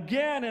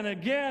again and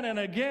again and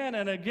again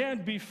and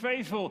again be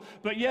faithful.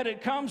 But yet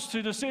it comes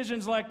to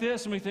decisions like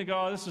this and we think,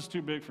 oh, this is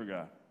too big for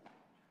God.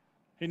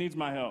 He needs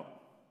my help.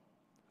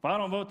 If I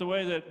don't vote the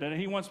way that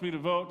he wants me to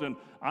vote, then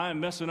I am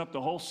messing up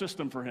the whole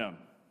system for him.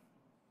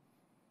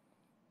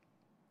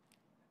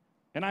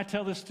 And I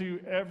tell this to you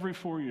every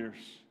 4 years.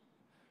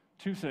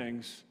 Two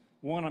things.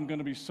 One, I'm going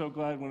to be so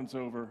glad when it's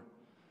over.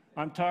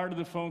 I'm tired of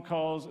the phone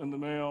calls and the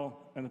mail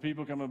and the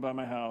people coming by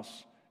my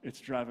house. It's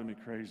driving me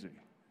crazy.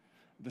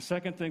 The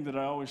second thing that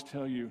I always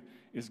tell you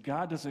is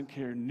God doesn't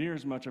care near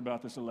as much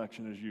about this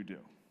election as you do.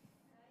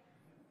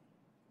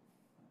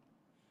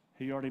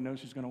 He already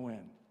knows who's going to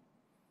win.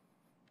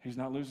 He's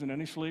not losing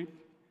any sleep.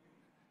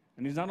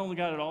 And he's not only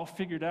got it all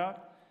figured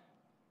out,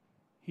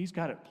 he's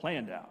got it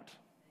planned out.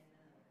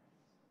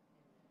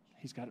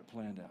 He's got it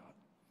planned out.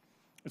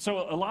 And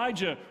so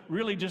Elijah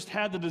really just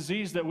had the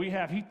disease that we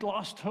have. He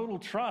lost total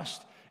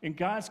trust in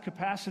God's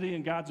capacity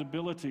and God's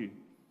ability.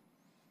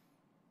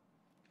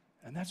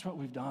 And that's what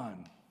we've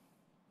done.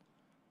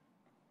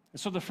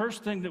 And so the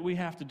first thing that we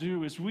have to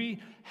do is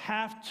we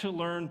have to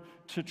learn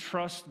to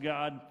trust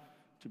God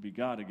to be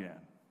God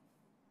again.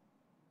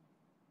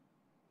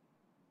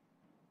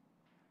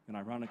 And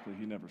ironically,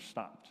 he never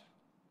stopped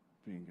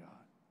being God.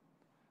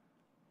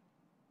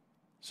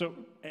 So,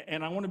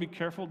 and I want to be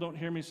careful, don't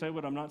hear me say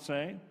what I'm not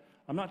saying.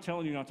 I'm not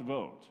telling you not to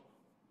vote.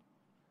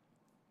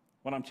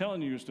 What I'm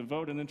telling you is to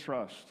vote and then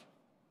trust.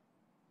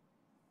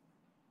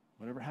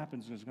 Whatever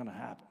happens is going to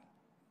happen.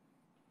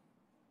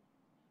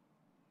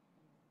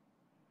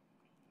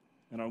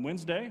 And on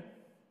Wednesday,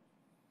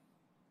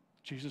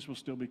 Jesus will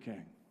still be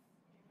king.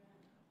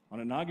 On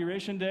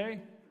Inauguration Day,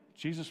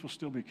 Jesus will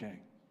still be king.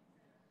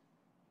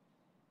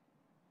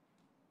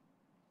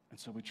 And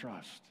so we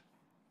trust.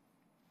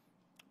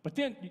 But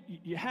then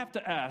you have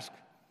to ask,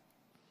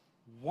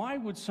 why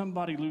would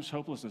somebody lose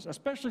hopelessness,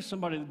 especially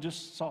somebody that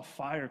just saw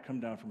fire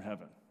come down from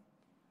heaven?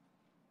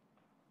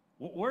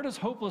 Where does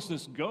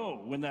hopelessness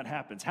go when that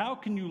happens? How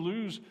can you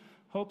lose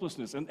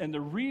hopelessness? And the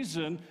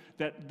reason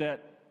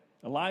that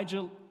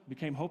Elijah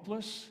became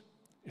hopeless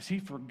is he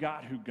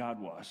forgot who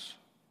God was.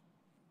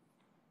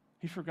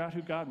 He forgot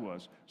who God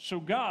was.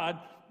 So God,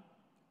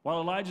 while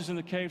Elijah's in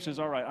the cave, says,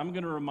 all right, I'm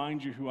going to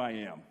remind you who I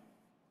am.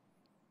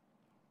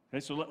 Okay,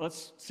 so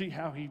let's see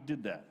how he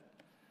did that.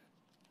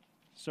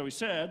 So he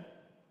said,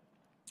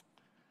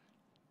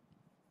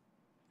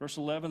 verse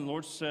 11, the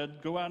Lord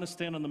said, go out and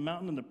stand on the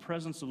mountain in the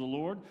presence of the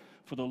Lord,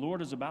 for the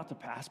Lord is about to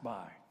pass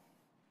by.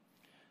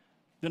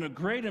 Then a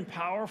great and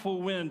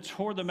powerful wind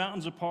tore the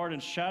mountains apart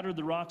and shattered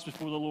the rocks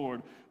before the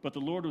Lord, but the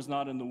Lord was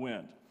not in the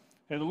wind.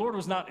 Okay, the Lord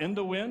was not in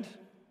the wind,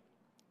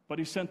 but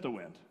he sent the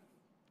wind.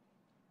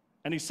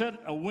 And he sent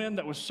a wind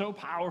that was so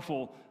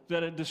powerful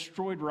that it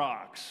destroyed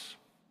rocks.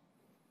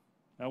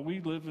 Now,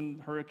 we live in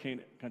hurricane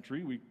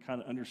country. We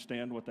kind of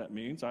understand what that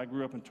means. I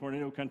grew up in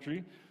tornado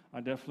country.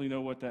 I definitely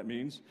know what that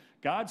means.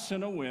 God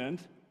sent a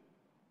wind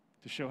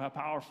to show how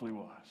powerful he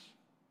was.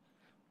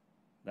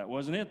 That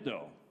wasn't it,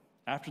 though.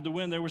 After the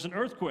wind, there was an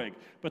earthquake,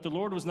 but the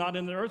Lord was not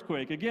in the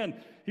earthquake. Again,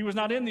 he was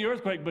not in the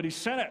earthquake, but he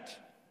sent it.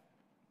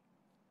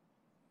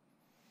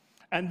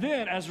 And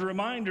then, as a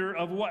reminder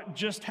of what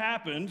just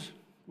happened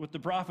with the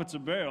prophets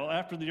of Baal,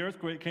 after the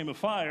earthquake came a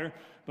fire,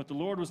 but the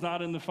Lord was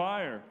not in the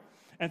fire.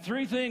 And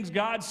three things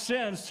God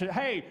sends to,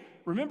 hey,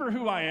 remember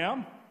who I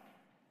am?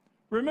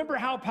 Remember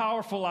how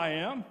powerful I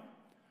am?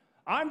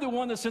 I'm the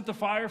one that sent the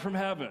fire from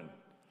heaven.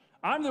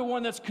 I'm the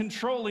one that's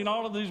controlling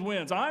all of these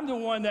winds. I'm the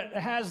one that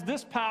has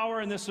this power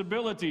and this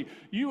ability.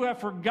 You have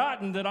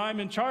forgotten that I'm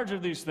in charge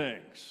of these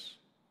things.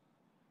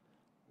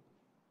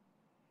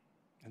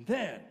 And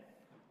then,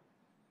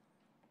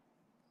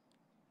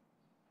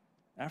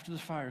 after the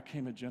fire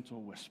came a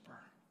gentle whisper.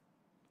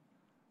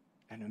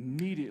 And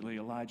immediately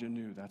Elijah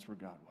knew that's where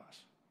God was.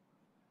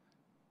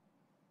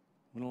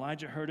 When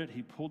Elijah heard it,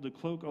 he pulled the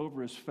cloak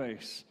over his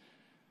face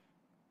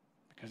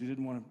because he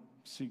didn't want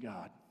to see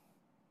God.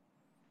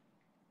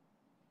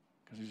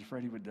 Because he was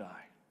afraid he would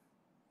die.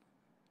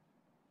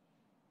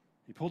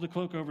 He pulled the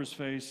cloak over his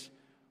face,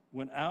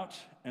 went out,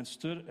 and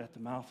stood at the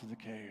mouth of the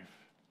cave.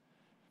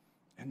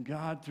 And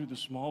God, through the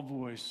small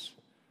voice,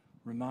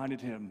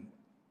 reminded him,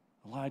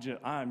 Elijah,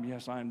 I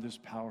am this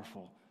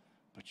powerful,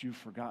 but you've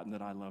forgotten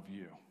that I love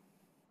you,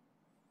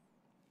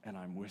 and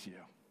I'm with you,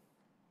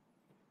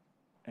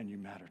 and you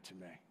matter to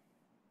me.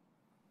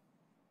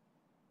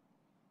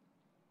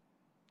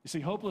 You see,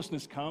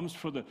 hopelessness comes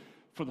for the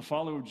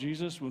follower of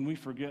Jesus when we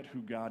forget who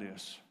God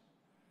is,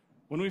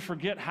 when we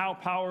forget how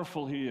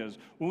powerful he is,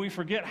 when we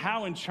forget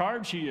how in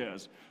charge he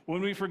is,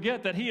 when we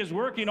forget that he is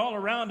working all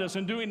around us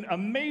and doing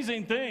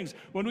amazing things,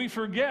 when we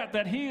forget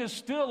that he is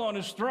still on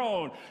his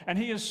throne and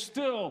he is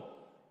still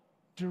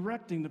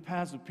directing the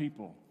paths of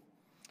people.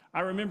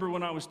 I remember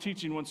when I was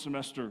teaching one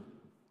semester,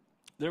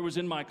 there was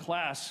in my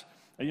class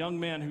a young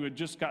man who had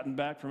just gotten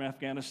back from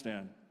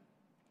Afghanistan.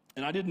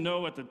 And I didn't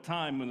know at the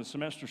time when the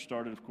semester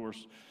started, of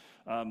course,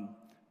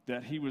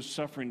 that he was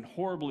suffering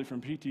horribly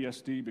from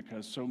PTSD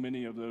because so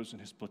many of those in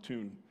his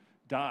platoon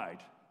died,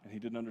 and he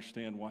didn't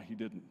understand why he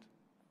didn't.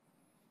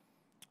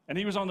 And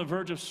he was on the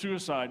verge of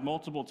suicide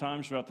multiple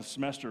times throughout the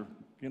semester,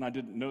 and I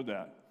didn't know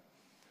that.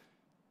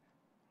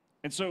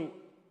 And so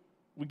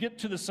we get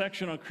to the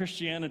section on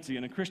Christianity,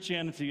 and in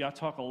Christianity, I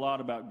talk a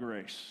lot about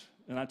grace.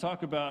 And I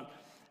talk about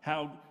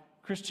how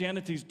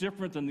Christianity is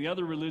different than the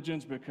other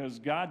religions because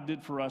God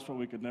did for us what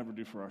we could never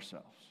do for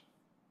ourselves.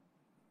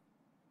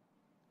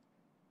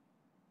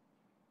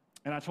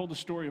 And I told the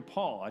story of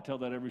Paul. I tell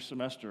that every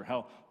semester,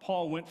 how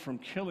Paul went from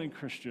killing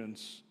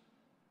Christians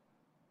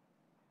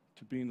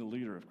to being the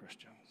leader of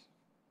Christians.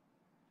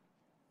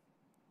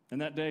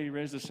 And that day he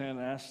raised his hand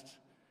and asked,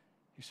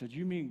 he said,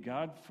 "You mean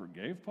God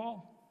forgave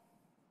Paul?"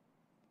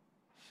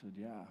 I said,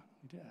 "Yeah,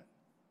 he did."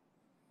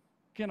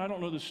 Again, I don't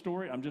know the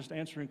story. I'm just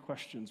answering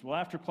questions. Well,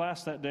 after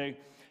class that day,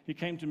 he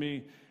came to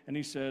me and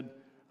he said,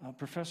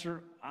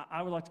 "Professor,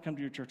 I would like to come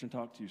to your church and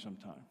talk to you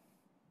sometime."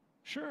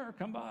 "Sure,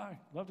 come by.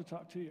 Love to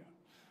talk to you."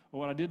 Well,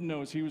 what I didn't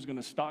know is he was going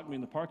to stalk me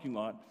in the parking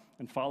lot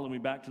and follow me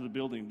back to the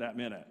building that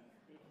minute.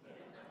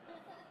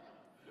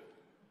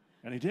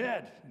 And he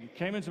did. And he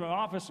came into my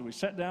office and we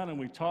sat down and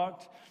we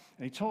talked.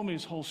 And he told me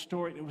his whole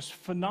story. It was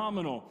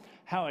phenomenal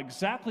how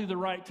exactly the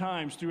right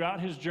times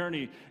throughout his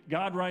journey,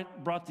 God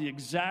brought the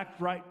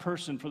exact right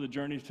person for the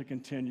journey to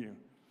continue.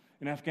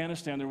 In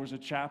Afghanistan, there was a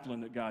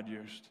chaplain that God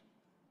used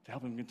to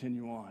help him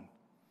continue on.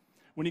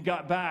 When he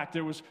got back,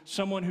 there was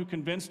someone who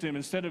convinced him,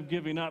 instead of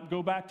giving up,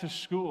 go back to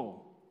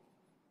school.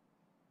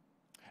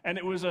 And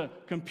it was a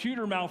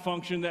computer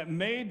malfunction that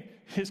made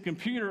his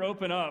computer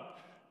open up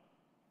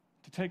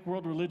to take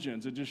world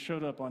religions. It just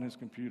showed up on his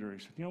computer. He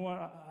said, "You know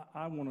what?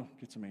 I want to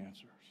get some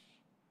answers."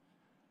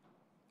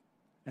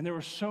 And there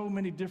were so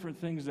many different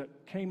things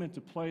that came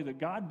into play that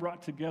God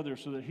brought together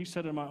so that he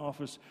sat in my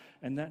office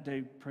and that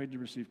day prayed to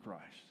receive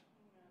Christ.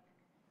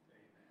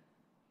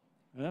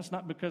 And that's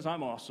not because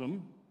I'm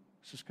awesome.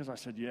 It's just because I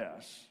said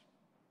yes.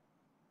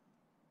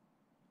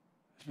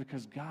 It's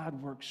because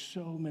God works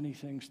so many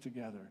things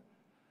together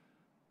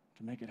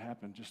to make it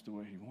happen just the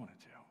way he wanted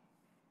to.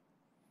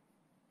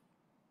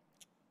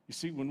 You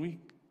see, when we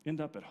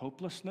end up at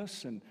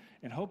hopelessness, and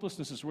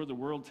hopelessness is where the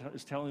world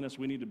is telling us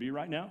we need to be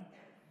right now.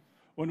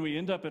 When we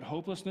end up at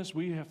hopelessness,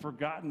 we have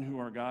forgotten who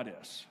our God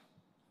is.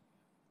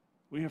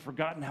 We have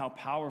forgotten how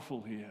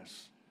powerful he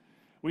is.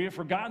 We have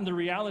forgotten the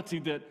reality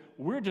that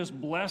we're just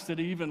blessed that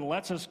he even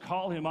lets us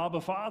call him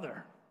Abba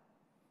Father.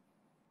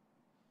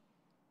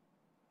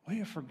 We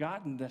have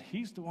forgotten that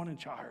he's the one in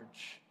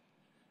charge,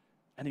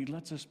 and he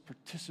lets us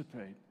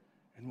participate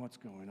in what's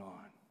going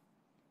on.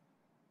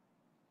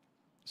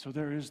 So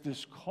there is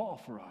this call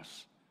for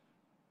us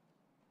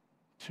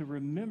to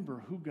remember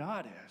who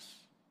God is.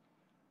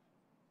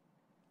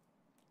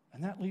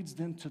 And that leads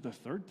then to the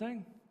third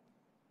thing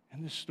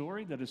in this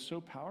story that is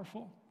so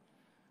powerful,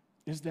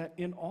 is that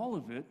in all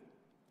of it,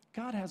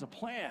 God has a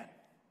plan.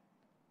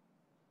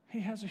 He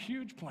has a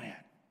huge plan,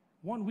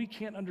 one we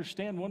can't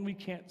understand, one we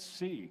can't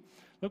see.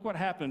 Look what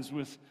happens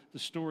with the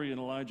story in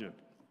Elijah.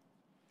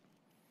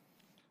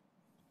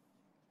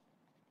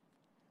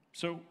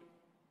 So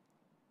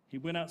he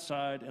went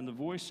outside, and the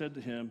voice said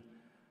to him,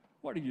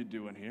 "What are you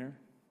doing here?"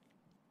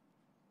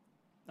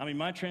 I mean,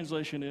 my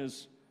translation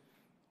is,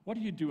 "What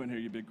are you doing here,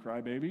 you big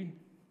crybaby?"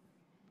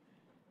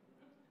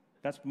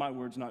 That's my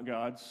words, not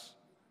God's.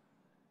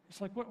 It's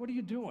like, what are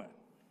you doing?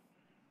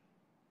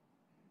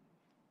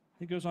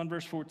 He goes on,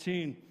 verse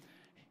 14.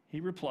 He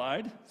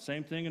replied,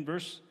 same thing in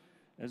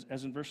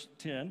as in verse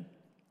 10.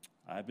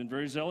 "I've been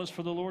very zealous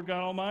for the Lord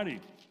God Almighty."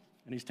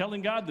 And he's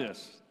telling God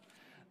this.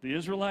 "The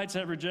Israelites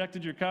have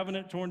rejected your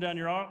covenant, torn down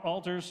your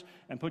altars,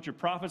 and put your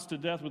prophets to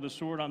death with a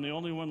sword. I'm the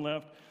only one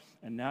left,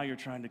 and now they're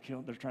trying to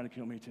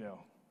kill me too."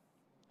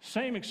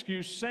 Same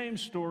excuse, same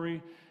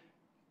story,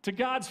 to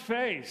God's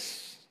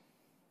face.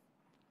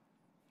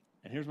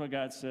 And here's what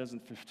God says in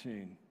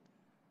 15.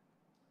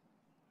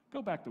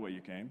 "Go back the way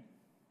you came."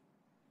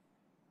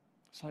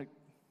 It's like,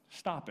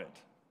 stop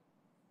it.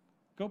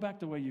 Go back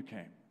the way you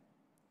came.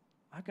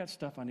 I've got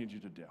stuff I need you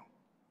to do.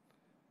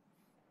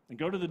 "And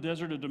go to the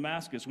desert of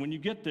Damascus. When you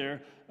get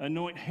there,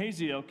 anoint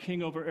Hazael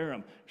king over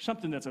Aram."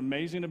 Something that's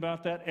amazing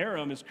about that,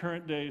 Aram is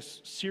current day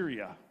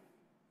Syria.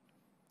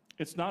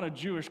 It's not a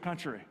Jewish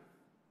country.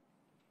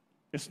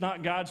 It's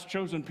not God's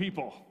chosen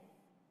people.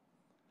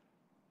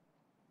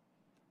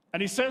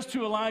 And he says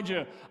to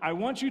Elijah, "I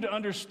want you to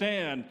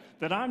understand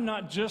that I'm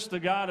not just the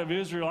God of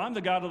Israel, I'm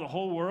the God of the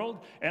whole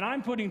world, and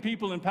I'm putting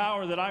people in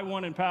power that I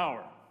want in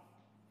power.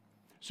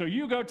 So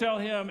you go tell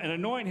him and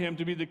anoint him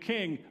to be the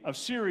king of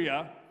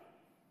Syria,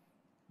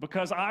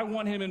 because I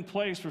want him in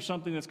place for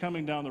something that's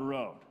coming down the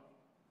road."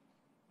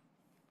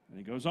 And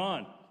he goes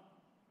on.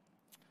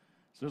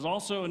 It says,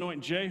 "Also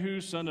anoint Jehu,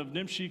 son of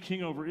Nimshi,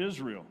 king over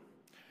Israel."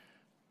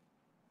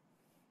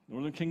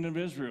 Northern kingdom of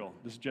Israel.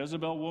 This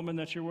Jezebel woman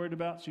that you're worried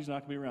about, she's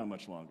not going to be around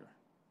much longer.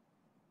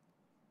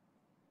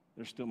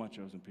 They're still my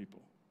chosen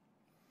people.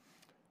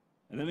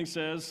 And then he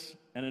says,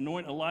 "And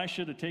anoint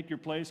Elisha to take your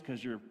place,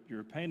 because you're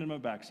a pain in my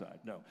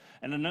backside." No.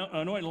 "And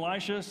anoint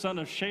Elisha, son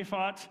of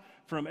Shaphat,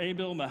 from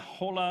Abel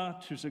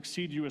Meholah, to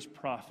succeed you as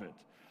prophet."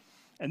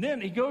 And then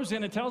he goes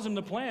in and tells him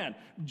the plan.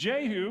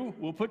 Jehu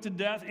will put to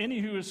death any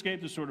who escape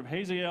the sword of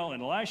Hazael,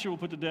 and Elisha will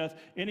put to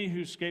death any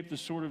who escape the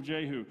sword of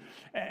Jehu.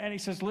 And he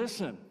says,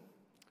 "Listen,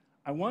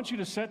 I want you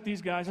to set these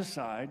guys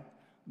aside.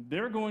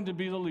 They're going to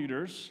be the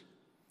leaders,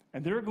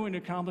 and they're going to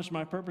accomplish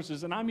my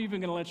purposes, and I'm even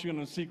going to let you in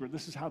on a secret.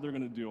 This is how they're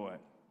going to do it."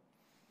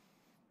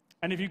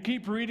 And if you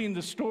keep reading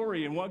the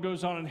story and what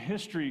goes on in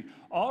history,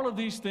 all of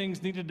these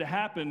things needed to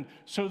happen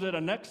so that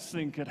a next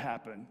thing could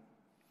happen.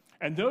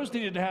 And those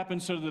needed to happen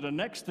so that a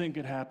next thing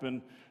could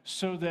happen,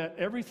 so that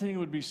everything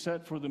would be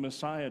set for the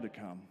Messiah to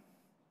come.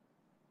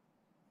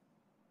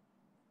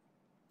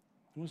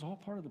 It was all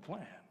part of the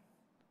plan,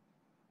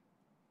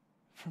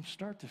 from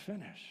start to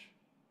finish.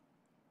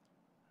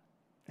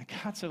 And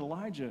God said,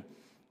 "Elijah,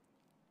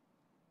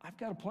 I've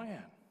got a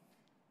plan.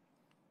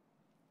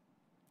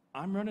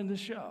 I'm running this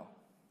show.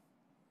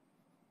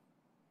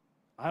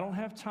 I don't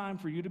have time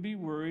for you to be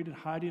worried and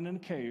hiding in a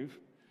cave.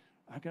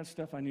 I've got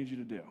stuff I need you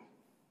to do,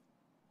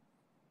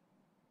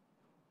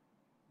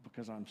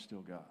 because I'm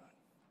still God.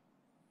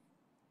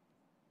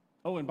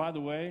 Oh, and by the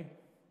way,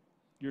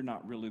 you're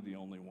not really the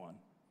only one.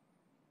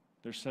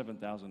 There's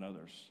 7,000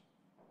 others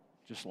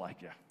just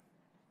like you."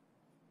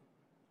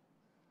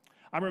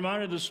 I'm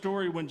reminded of the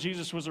story when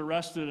Jesus was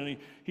arrested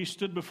and he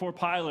stood before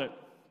Pilate.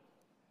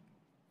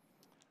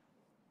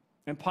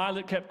 And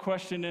Pilate kept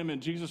questioning him,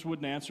 and Jesus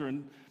wouldn't answer.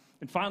 And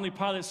finally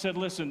Pilate said,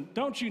 "Listen,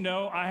 don't you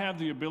know I have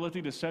the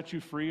ability to set you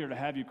free or to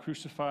have you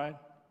crucified?"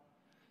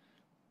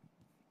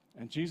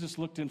 And Jesus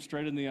looked him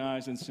straight in the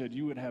eyes and said,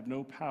 "You would have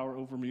no power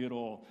over me at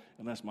all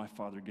unless my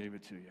Father gave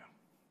it to you."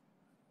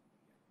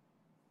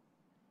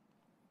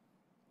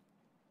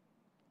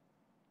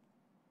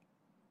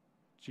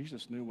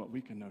 Jesus knew what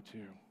we can know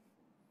too.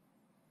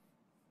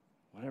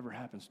 Whatever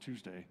happens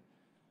Tuesday,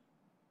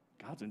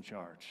 God's in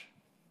charge.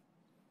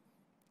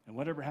 And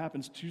whatever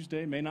happens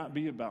Tuesday may not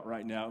be about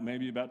right now. It may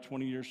be about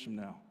 20 years from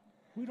now.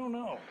 We don't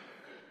know.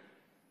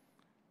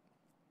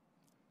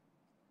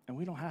 And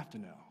we don't have to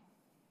know.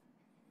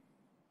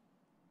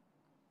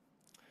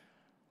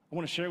 I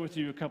want to share with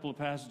you a couple of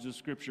passages of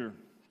Scripture.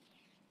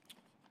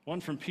 One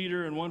from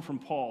Peter and one from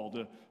Paul,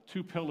 the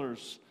two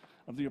pillars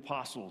of the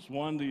apostles.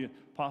 One, the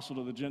apostle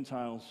to the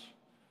Gentiles.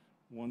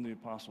 One, the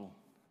apostle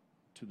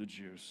to the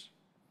Jews.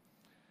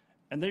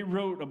 And they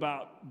wrote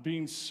about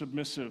being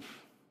submissive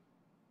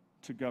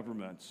to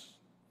governments.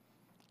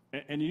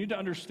 And you need to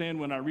understand,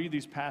 when I read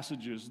these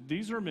passages,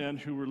 these are men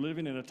who were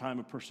living in a time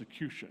of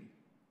persecution.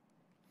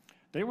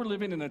 They were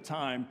living in a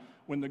time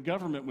when the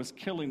government was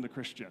killing the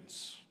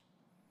Christians.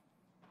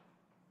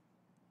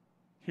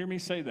 Hear me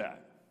say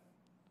that.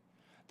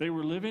 They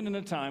were living in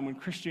a time when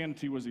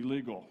Christianity was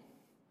illegal.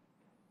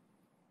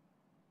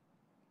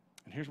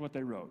 And here's what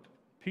they wrote.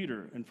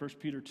 Peter, in 1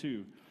 Peter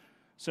 2,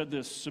 said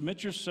this: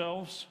 "Submit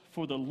yourselves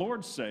for the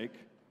Lord's sake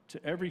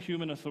to every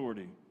human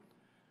authority,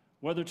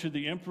 whether to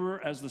the emperor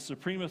as the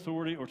supreme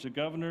authority or to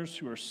governors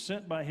who are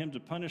sent by him to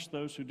punish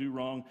those who do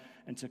wrong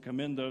and to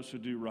commend those who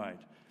do right.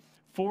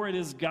 For it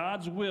is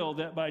God's will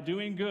that by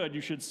doing good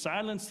you should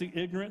silence the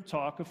ignorant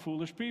talk of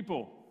foolish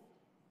people.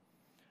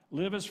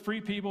 Live as free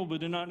people,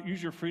 but do not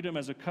use your freedom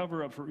as a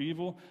cover-up for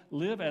evil.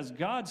 Live as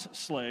God's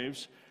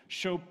slaves.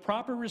 Show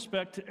proper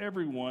respect to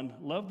everyone.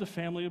 Love the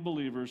family of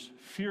believers.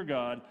 Fear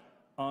God.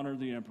 Honor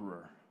the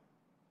emperor.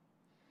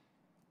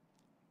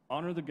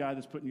 Honor the guy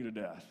that's putting you to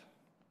death.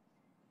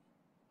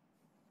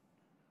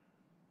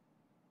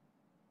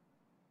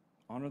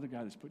 Honor the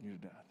guy that's putting you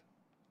to death.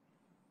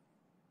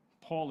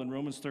 Paul in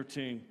Romans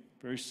 13,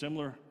 very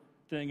similar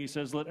thing. He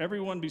says, let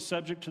everyone be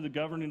subject to the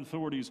governing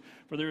authorities,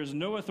 for there is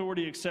no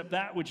authority except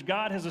that which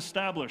God has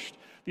established.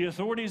 The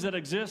authorities that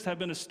exist have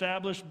been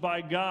established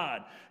by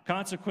God.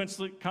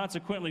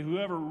 Consequently,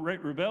 whoever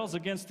rebels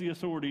against the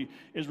authority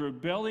is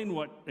rebelling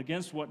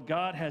against what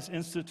God has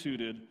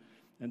instituted,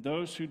 and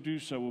those who do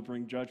so will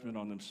bring judgment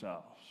on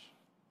themselves.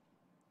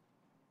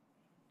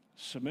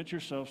 Submit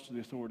yourselves to the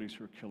authorities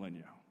who are killing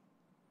you.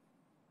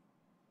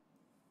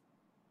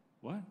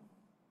 What?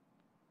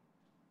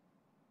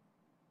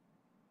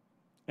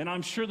 And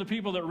I'm sure the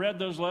people that read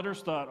those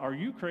letters thought, are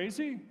you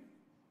crazy?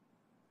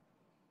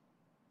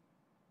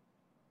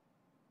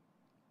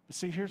 But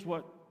see, here's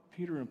what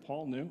Peter and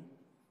Paul knew.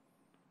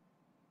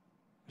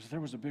 Is there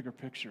was a bigger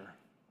picture.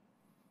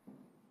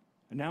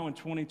 And now in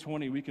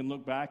 2020, we can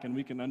look back and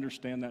we can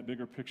understand that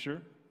bigger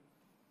picture.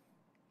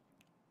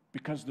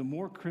 Because the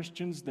more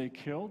Christians they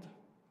killed,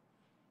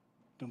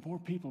 the more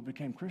people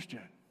became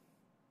Christian.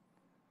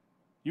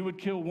 You would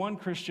kill one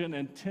Christian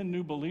and 10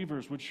 new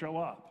believers would show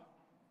up.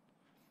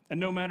 And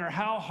no matter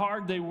how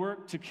hard they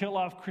worked to kill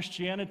off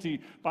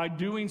Christianity, by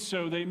doing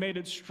so, they made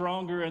it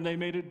stronger and they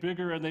made it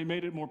bigger and they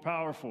made it more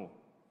powerful.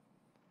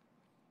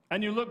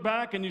 And you look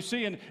back and you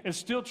see, and it's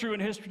still true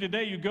in history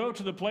today, you go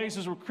to the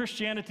places where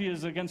Christianity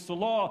is against the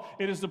law,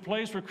 it is the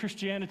place where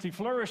Christianity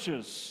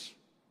flourishes.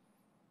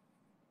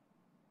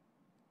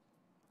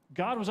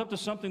 God was up to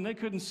something they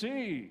couldn't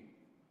see.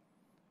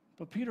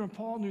 But Peter and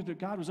Paul knew that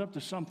God was up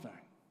to something.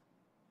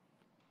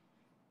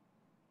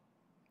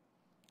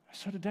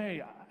 So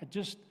today,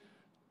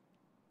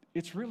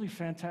 it's really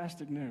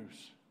fantastic news.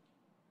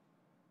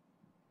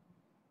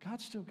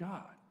 God's still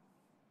God.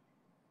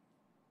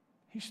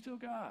 He's still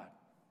God.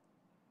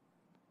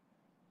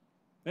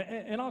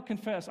 And I'll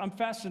confess, I'm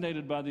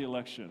fascinated by the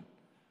election.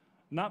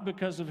 Not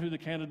because of who the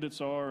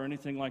candidates are or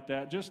anything like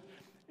that.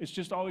 It's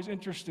just always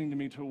interesting to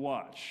me to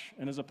watch.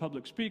 And as a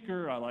public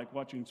speaker, I like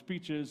watching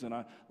speeches and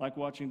I like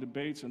watching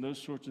debates and those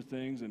sorts of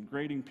things and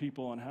grading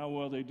people on how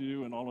well they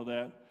do and all of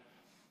that.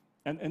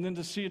 And then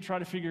to see it, try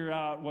to figure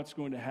out what's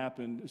going to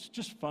happen, it's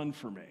just fun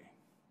for me.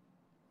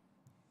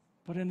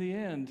 But in the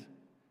end,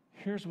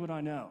 here's what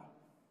I know.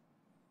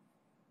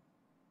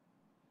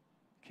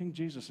 King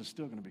Jesus is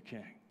still going to be king.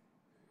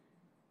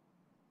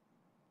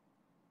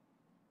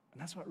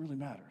 And that's what really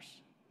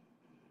matters.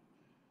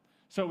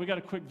 So we got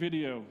a quick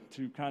video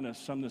to kind of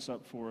sum this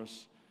up for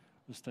us.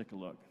 Let's take a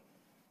look.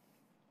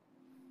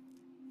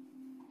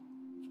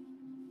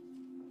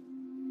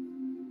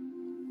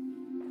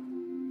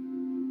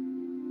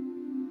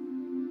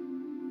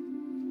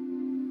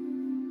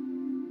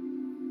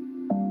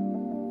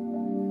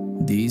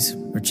 These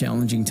are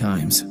challenging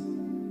times.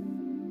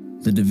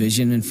 The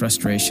division and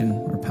frustration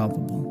are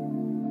palpable.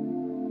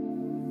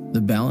 The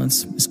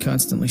balance is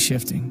constantly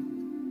shifting.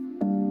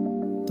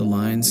 The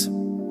lines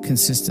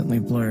consistently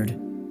blurred.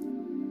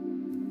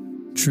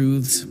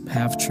 Truths,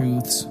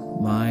 half-truths,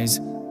 lies,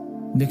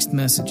 mixed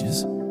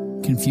messages,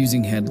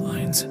 confusing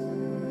headlines,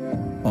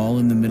 all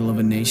in the middle of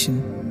a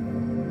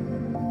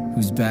nation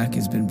whose back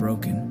has been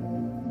broken.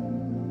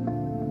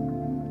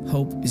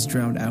 Hope is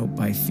drowned out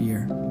by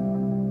fear.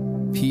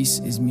 Peace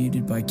is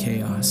muted by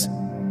chaos.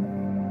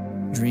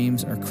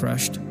 Dreams are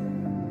crushed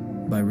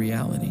by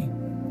reality.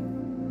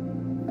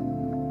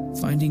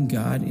 Finding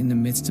God in the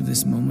midst of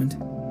this moment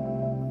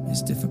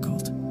is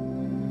difficult.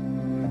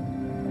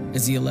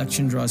 As the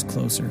election draws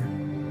closer,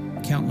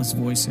 countless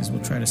voices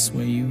will try to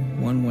sway you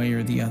one way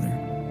or the other.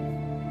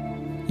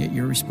 Yet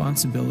your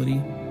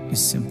responsibility is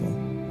simple.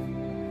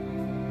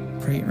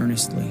 Pray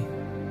earnestly.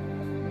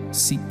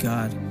 Seek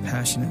God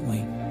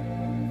passionately.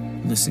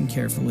 Listen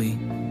carefully.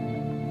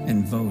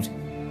 And vote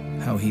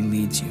how He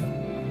leads you.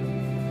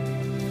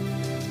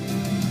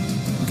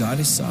 God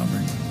is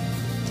sovereign.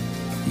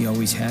 He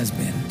always has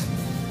been.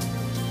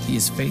 He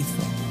is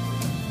faithful.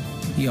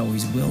 He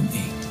always will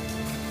be.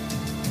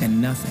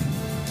 And nothing,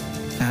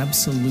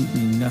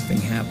 absolutely nothing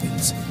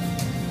happens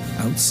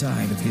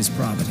outside of His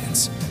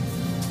providence.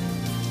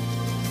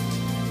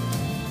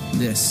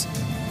 This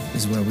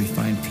is where we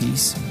find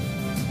peace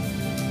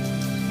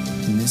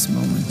in this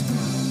moment.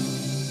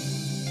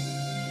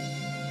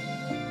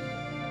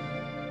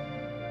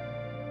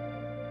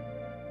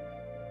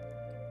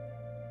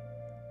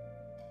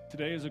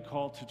 Today is a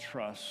call to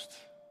trust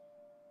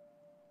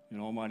in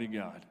Almighty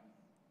God,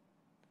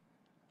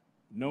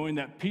 knowing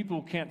that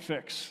people can't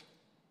fix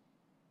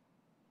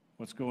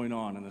what's going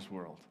on in this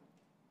world.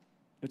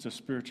 It's a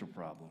spiritual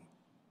problem.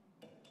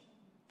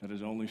 that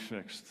is only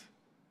fixed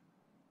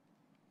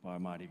by a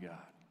mighty God.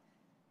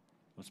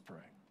 Let's pray.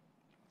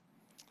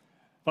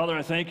 Father,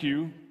 I thank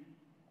you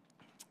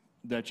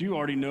that you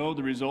already know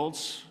the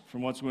results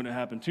from what's going to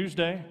happen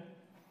Tuesday.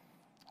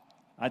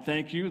 I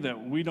thank you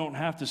that we don't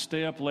have to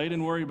stay up late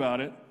and worry about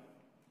it.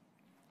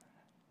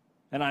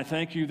 And I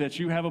thank you that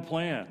you have a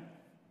plan,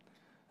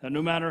 that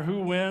no matter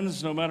who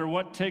wins, no matter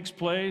what takes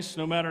place,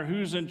 no matter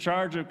who's in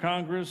charge of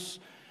Congress,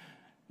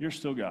 you're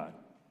still God,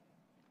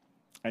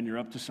 and you're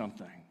up to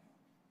something.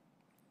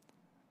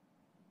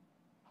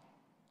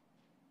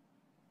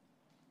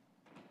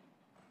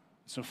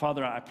 So,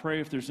 Father, I pray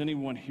if there's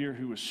anyone here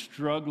who is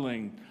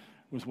struggling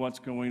with what's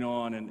going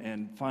on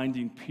and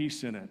finding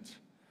peace in it,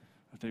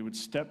 that they would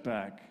step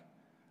back,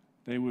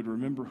 they would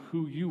remember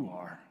who you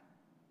are,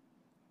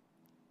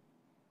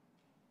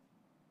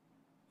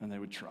 and they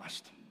would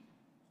trust.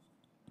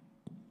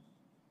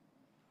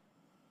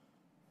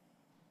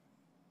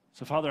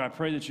 So, Father, I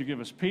pray that you give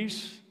us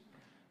peace,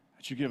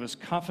 that you give us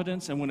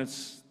confidence, and when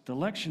the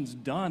election's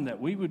done, that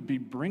we would be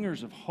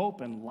bringers of hope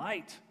and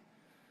light,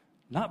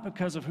 not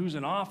because of who's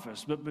in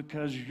office, but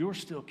because you're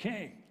still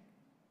king.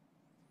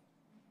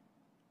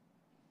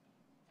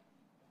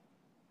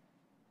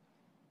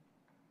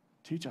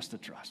 Teach us to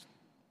trust.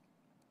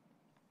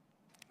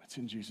 It's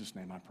in Jesus'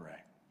 name I pray.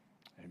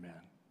 Amen.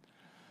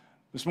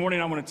 This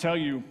morning I want to tell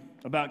you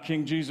about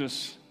King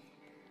Jesus.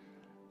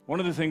 One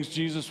of the things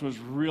Jesus was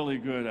really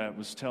good at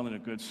was telling a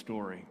good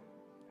story.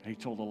 He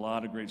told a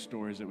lot of great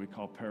stories that we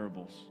call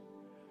parables.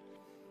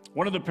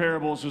 One of the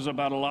parables was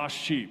about a lost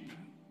sheep.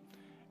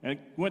 And it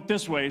went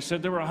this way. He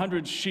said there were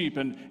 100 sheep,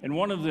 and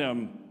one of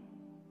them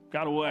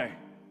got away.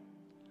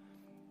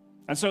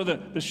 And so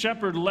the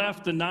shepherd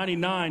left the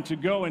 99 to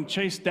go and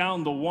chase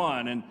down the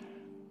one.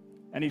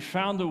 And he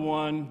found the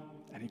one,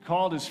 and he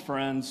called his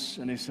friends,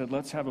 and he said,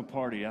 let's have a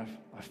party. I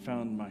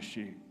found my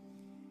sheep.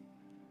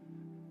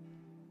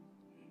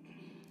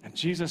 And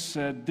Jesus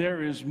said,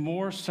 there is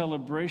more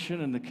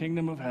celebration in the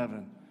kingdom of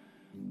heaven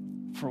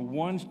for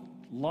one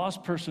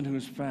lost person who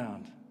is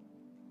found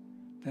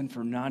than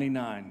for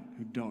 99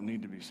 who don't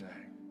need to be saved.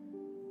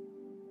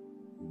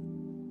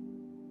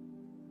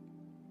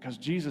 Because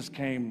Jesus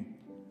came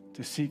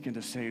to seek and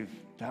to save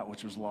that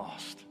which was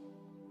lost.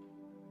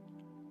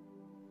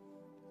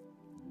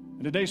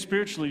 And today,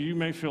 spiritually, you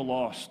may feel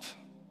lost.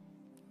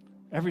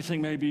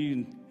 Everything may be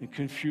in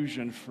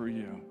confusion for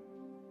you.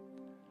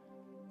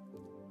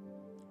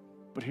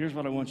 But here's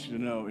what I want you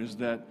to know, is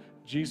that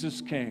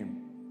Jesus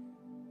came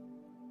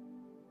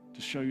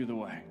to show you the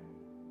way.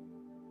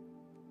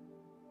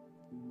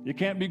 You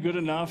can't be good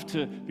enough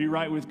to be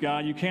right with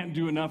God. You can't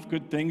do enough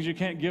good things. You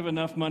can't give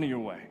enough money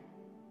away.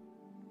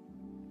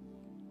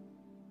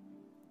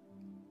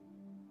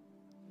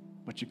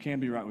 But you can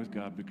be right with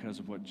God because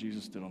of what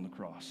Jesus did on the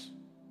cross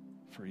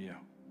for you.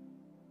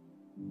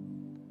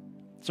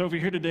 So if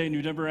you're here today and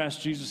you've never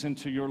asked Jesus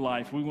into your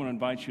life, we want to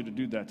invite you to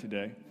do that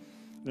today.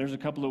 There's a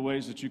couple of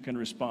ways that you can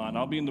respond.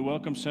 I'll be in the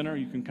Welcome Center.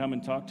 You can come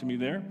and talk to me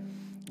there.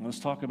 Let's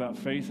talk about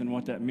faith and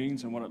what that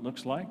means and what it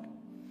looks like.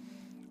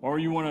 Or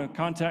you want to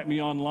contact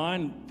me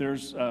online,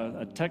 there's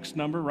a text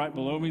number right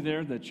below me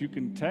there that you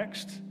can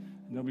text,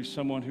 and there'll be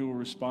someone who will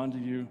respond to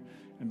you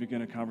and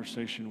begin a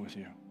conversation with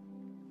you.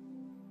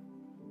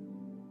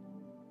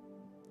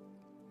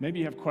 Maybe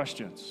you have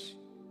questions.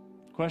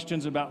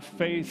 Questions about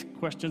faith,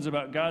 questions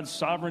about God's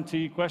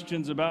sovereignty,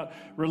 questions about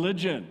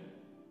religion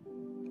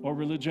or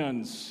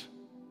religions.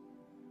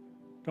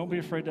 Don't be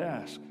afraid to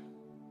ask.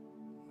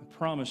 I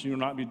promise you will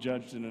not be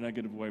judged in a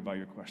negative way by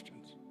your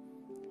questions.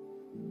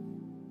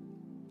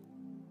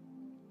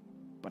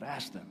 But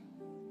ask them.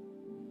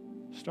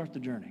 Start the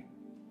journey.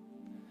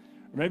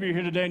 Or maybe you're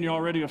here today and you're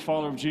already a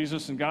follower of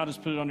Jesus and God has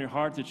put it on your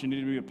heart that you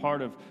need to be a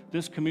part of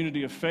this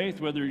community of faith,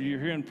 whether you're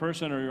here in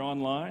person or you're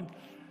online.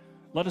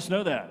 Let us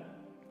know that.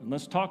 And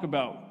let's talk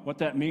about what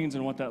that means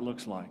and what that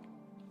looks like.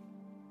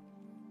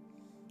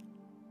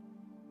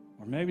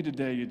 Or maybe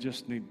today you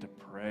just need to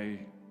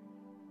pray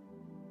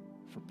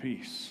for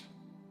peace.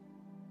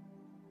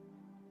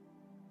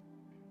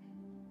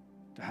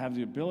 To have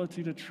the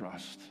ability to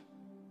trust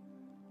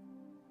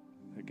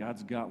that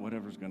God's got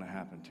whatever's going to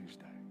happen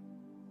Tuesday.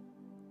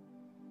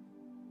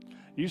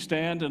 You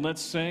stand and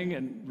let's sing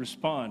and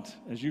respond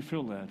as you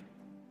feel led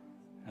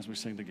as we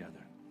sing together.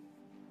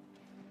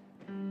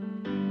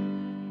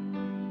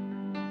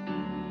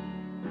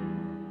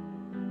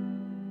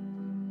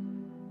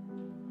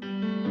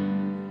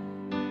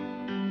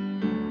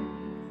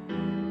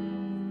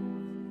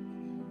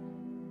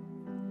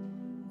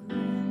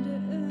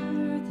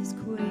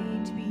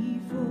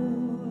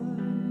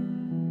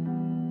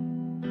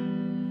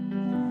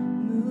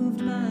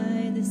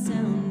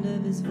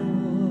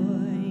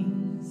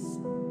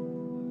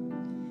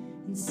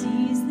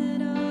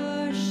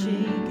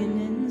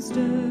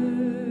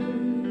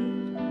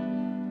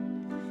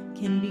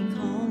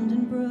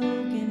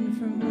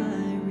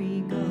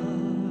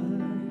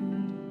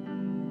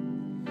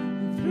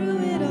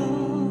 Through it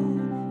all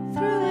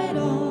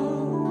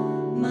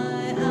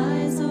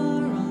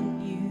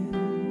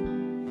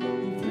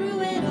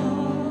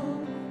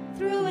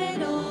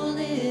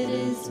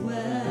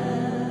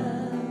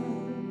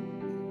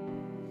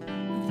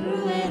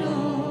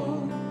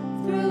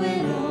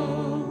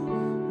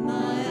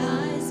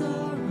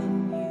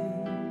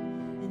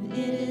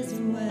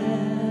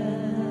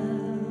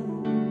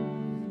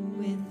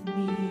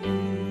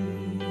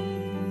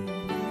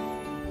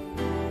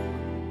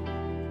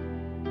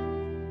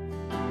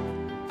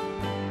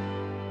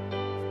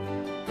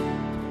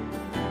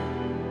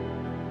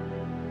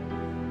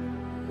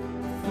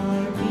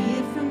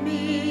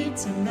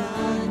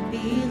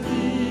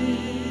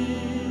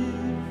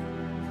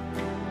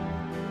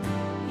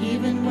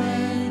even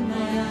when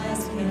my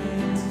eyes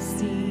can't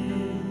see.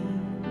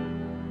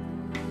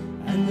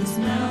 And this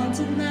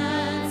mountain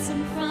that's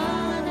in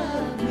front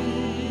of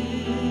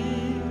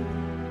me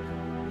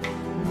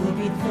will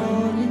be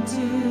thrown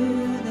into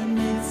the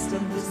midst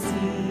of the sea.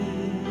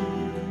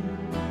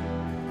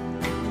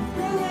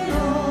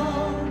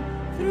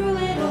 Through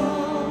it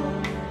all,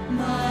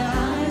 my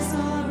eyes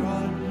are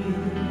on you.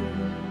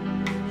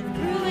 And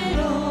through it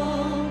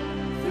all,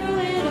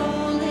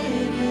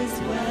 it is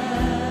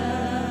well.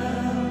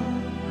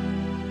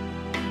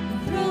 And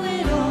through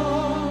it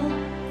all,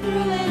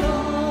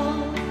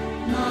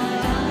 my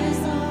eyes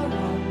are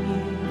on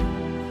you.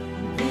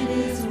 And it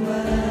is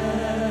well.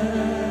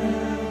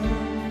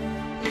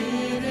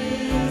 It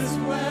is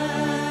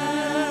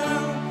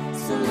well.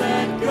 So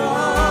let go,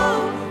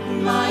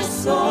 my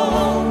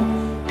soul,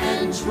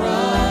 and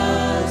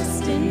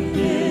trust in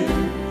Him.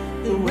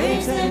 The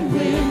waves and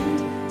wind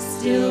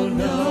still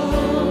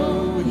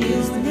know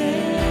His name.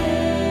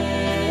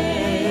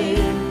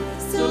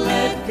 So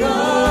let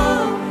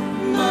go,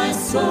 my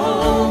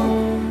soul,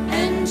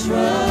 and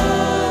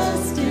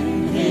trust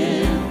in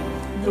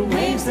Him. The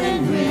waves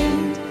and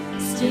wind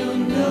still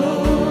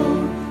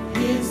know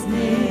His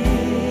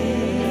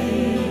name.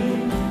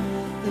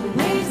 The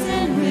waves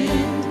and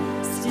wind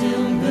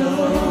still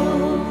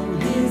know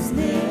His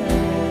name.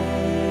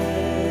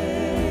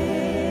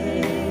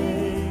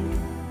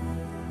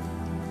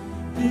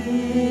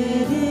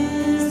 It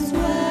is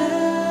well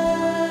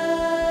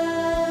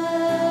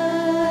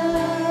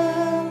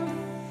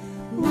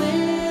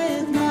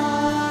with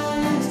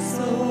my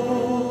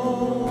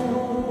soul.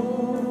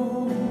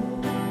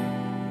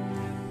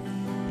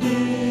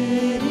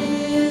 It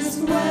is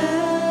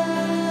well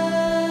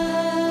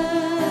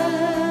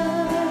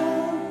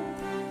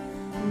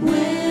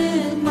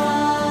with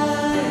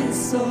my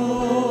soul.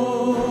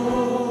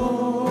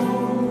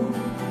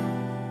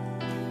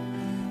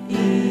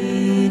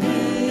 It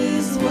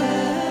is well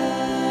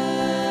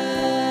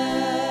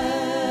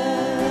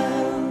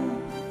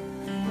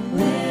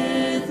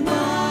with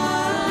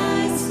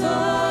my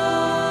soul.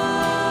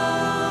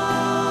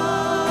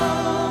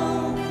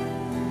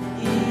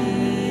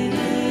 It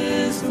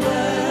is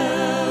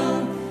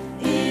well.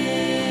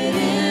 It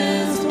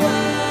is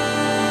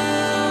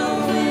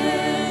well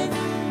with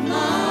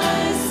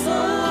my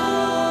soul.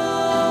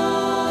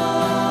 It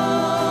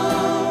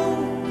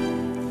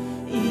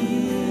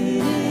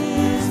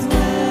is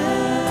well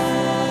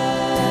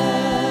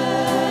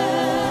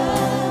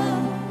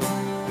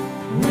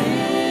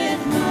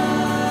with my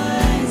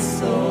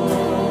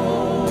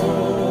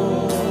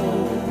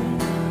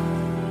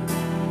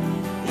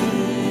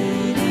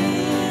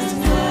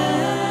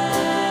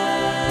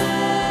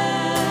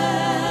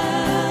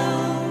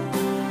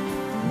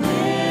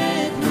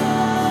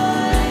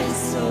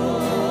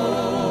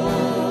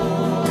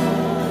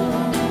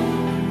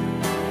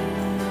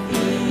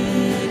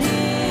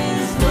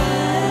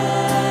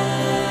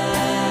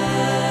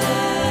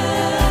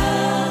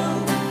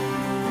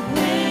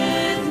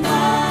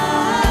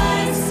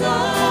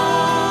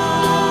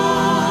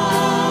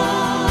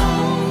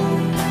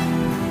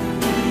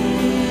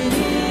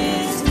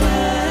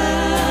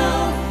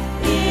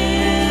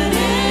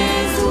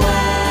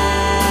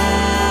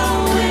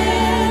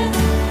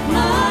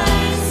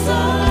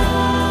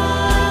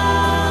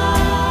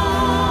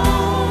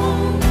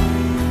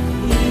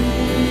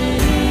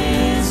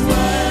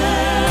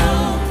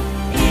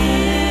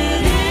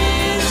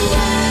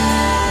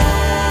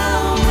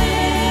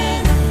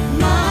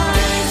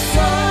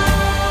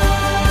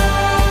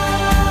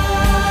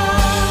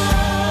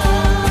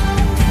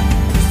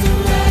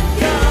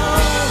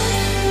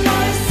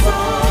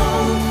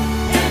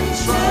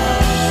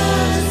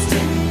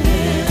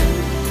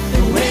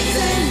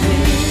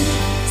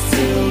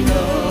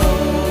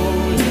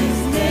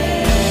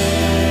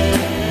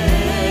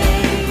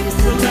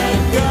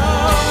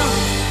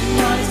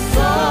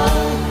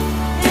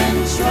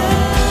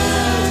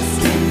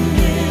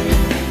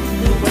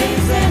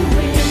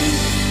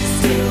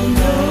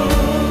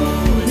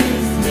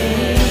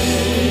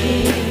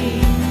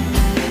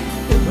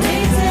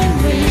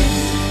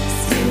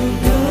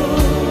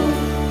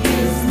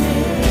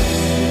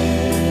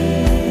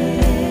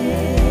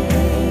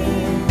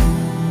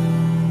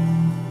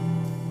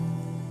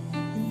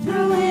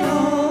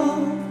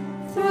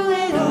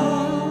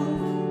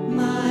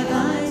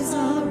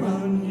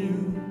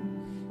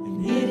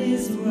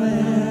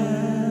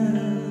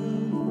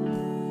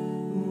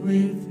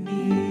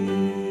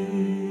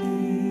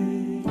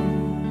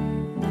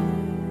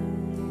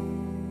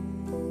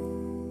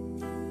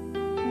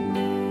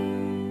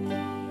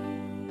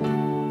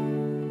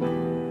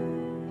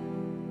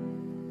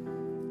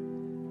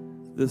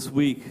This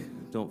week,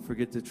 don't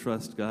forget to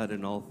trust God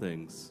in all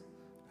things.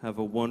 Have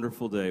a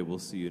wonderful day. We'll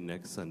see you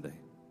next Sunday.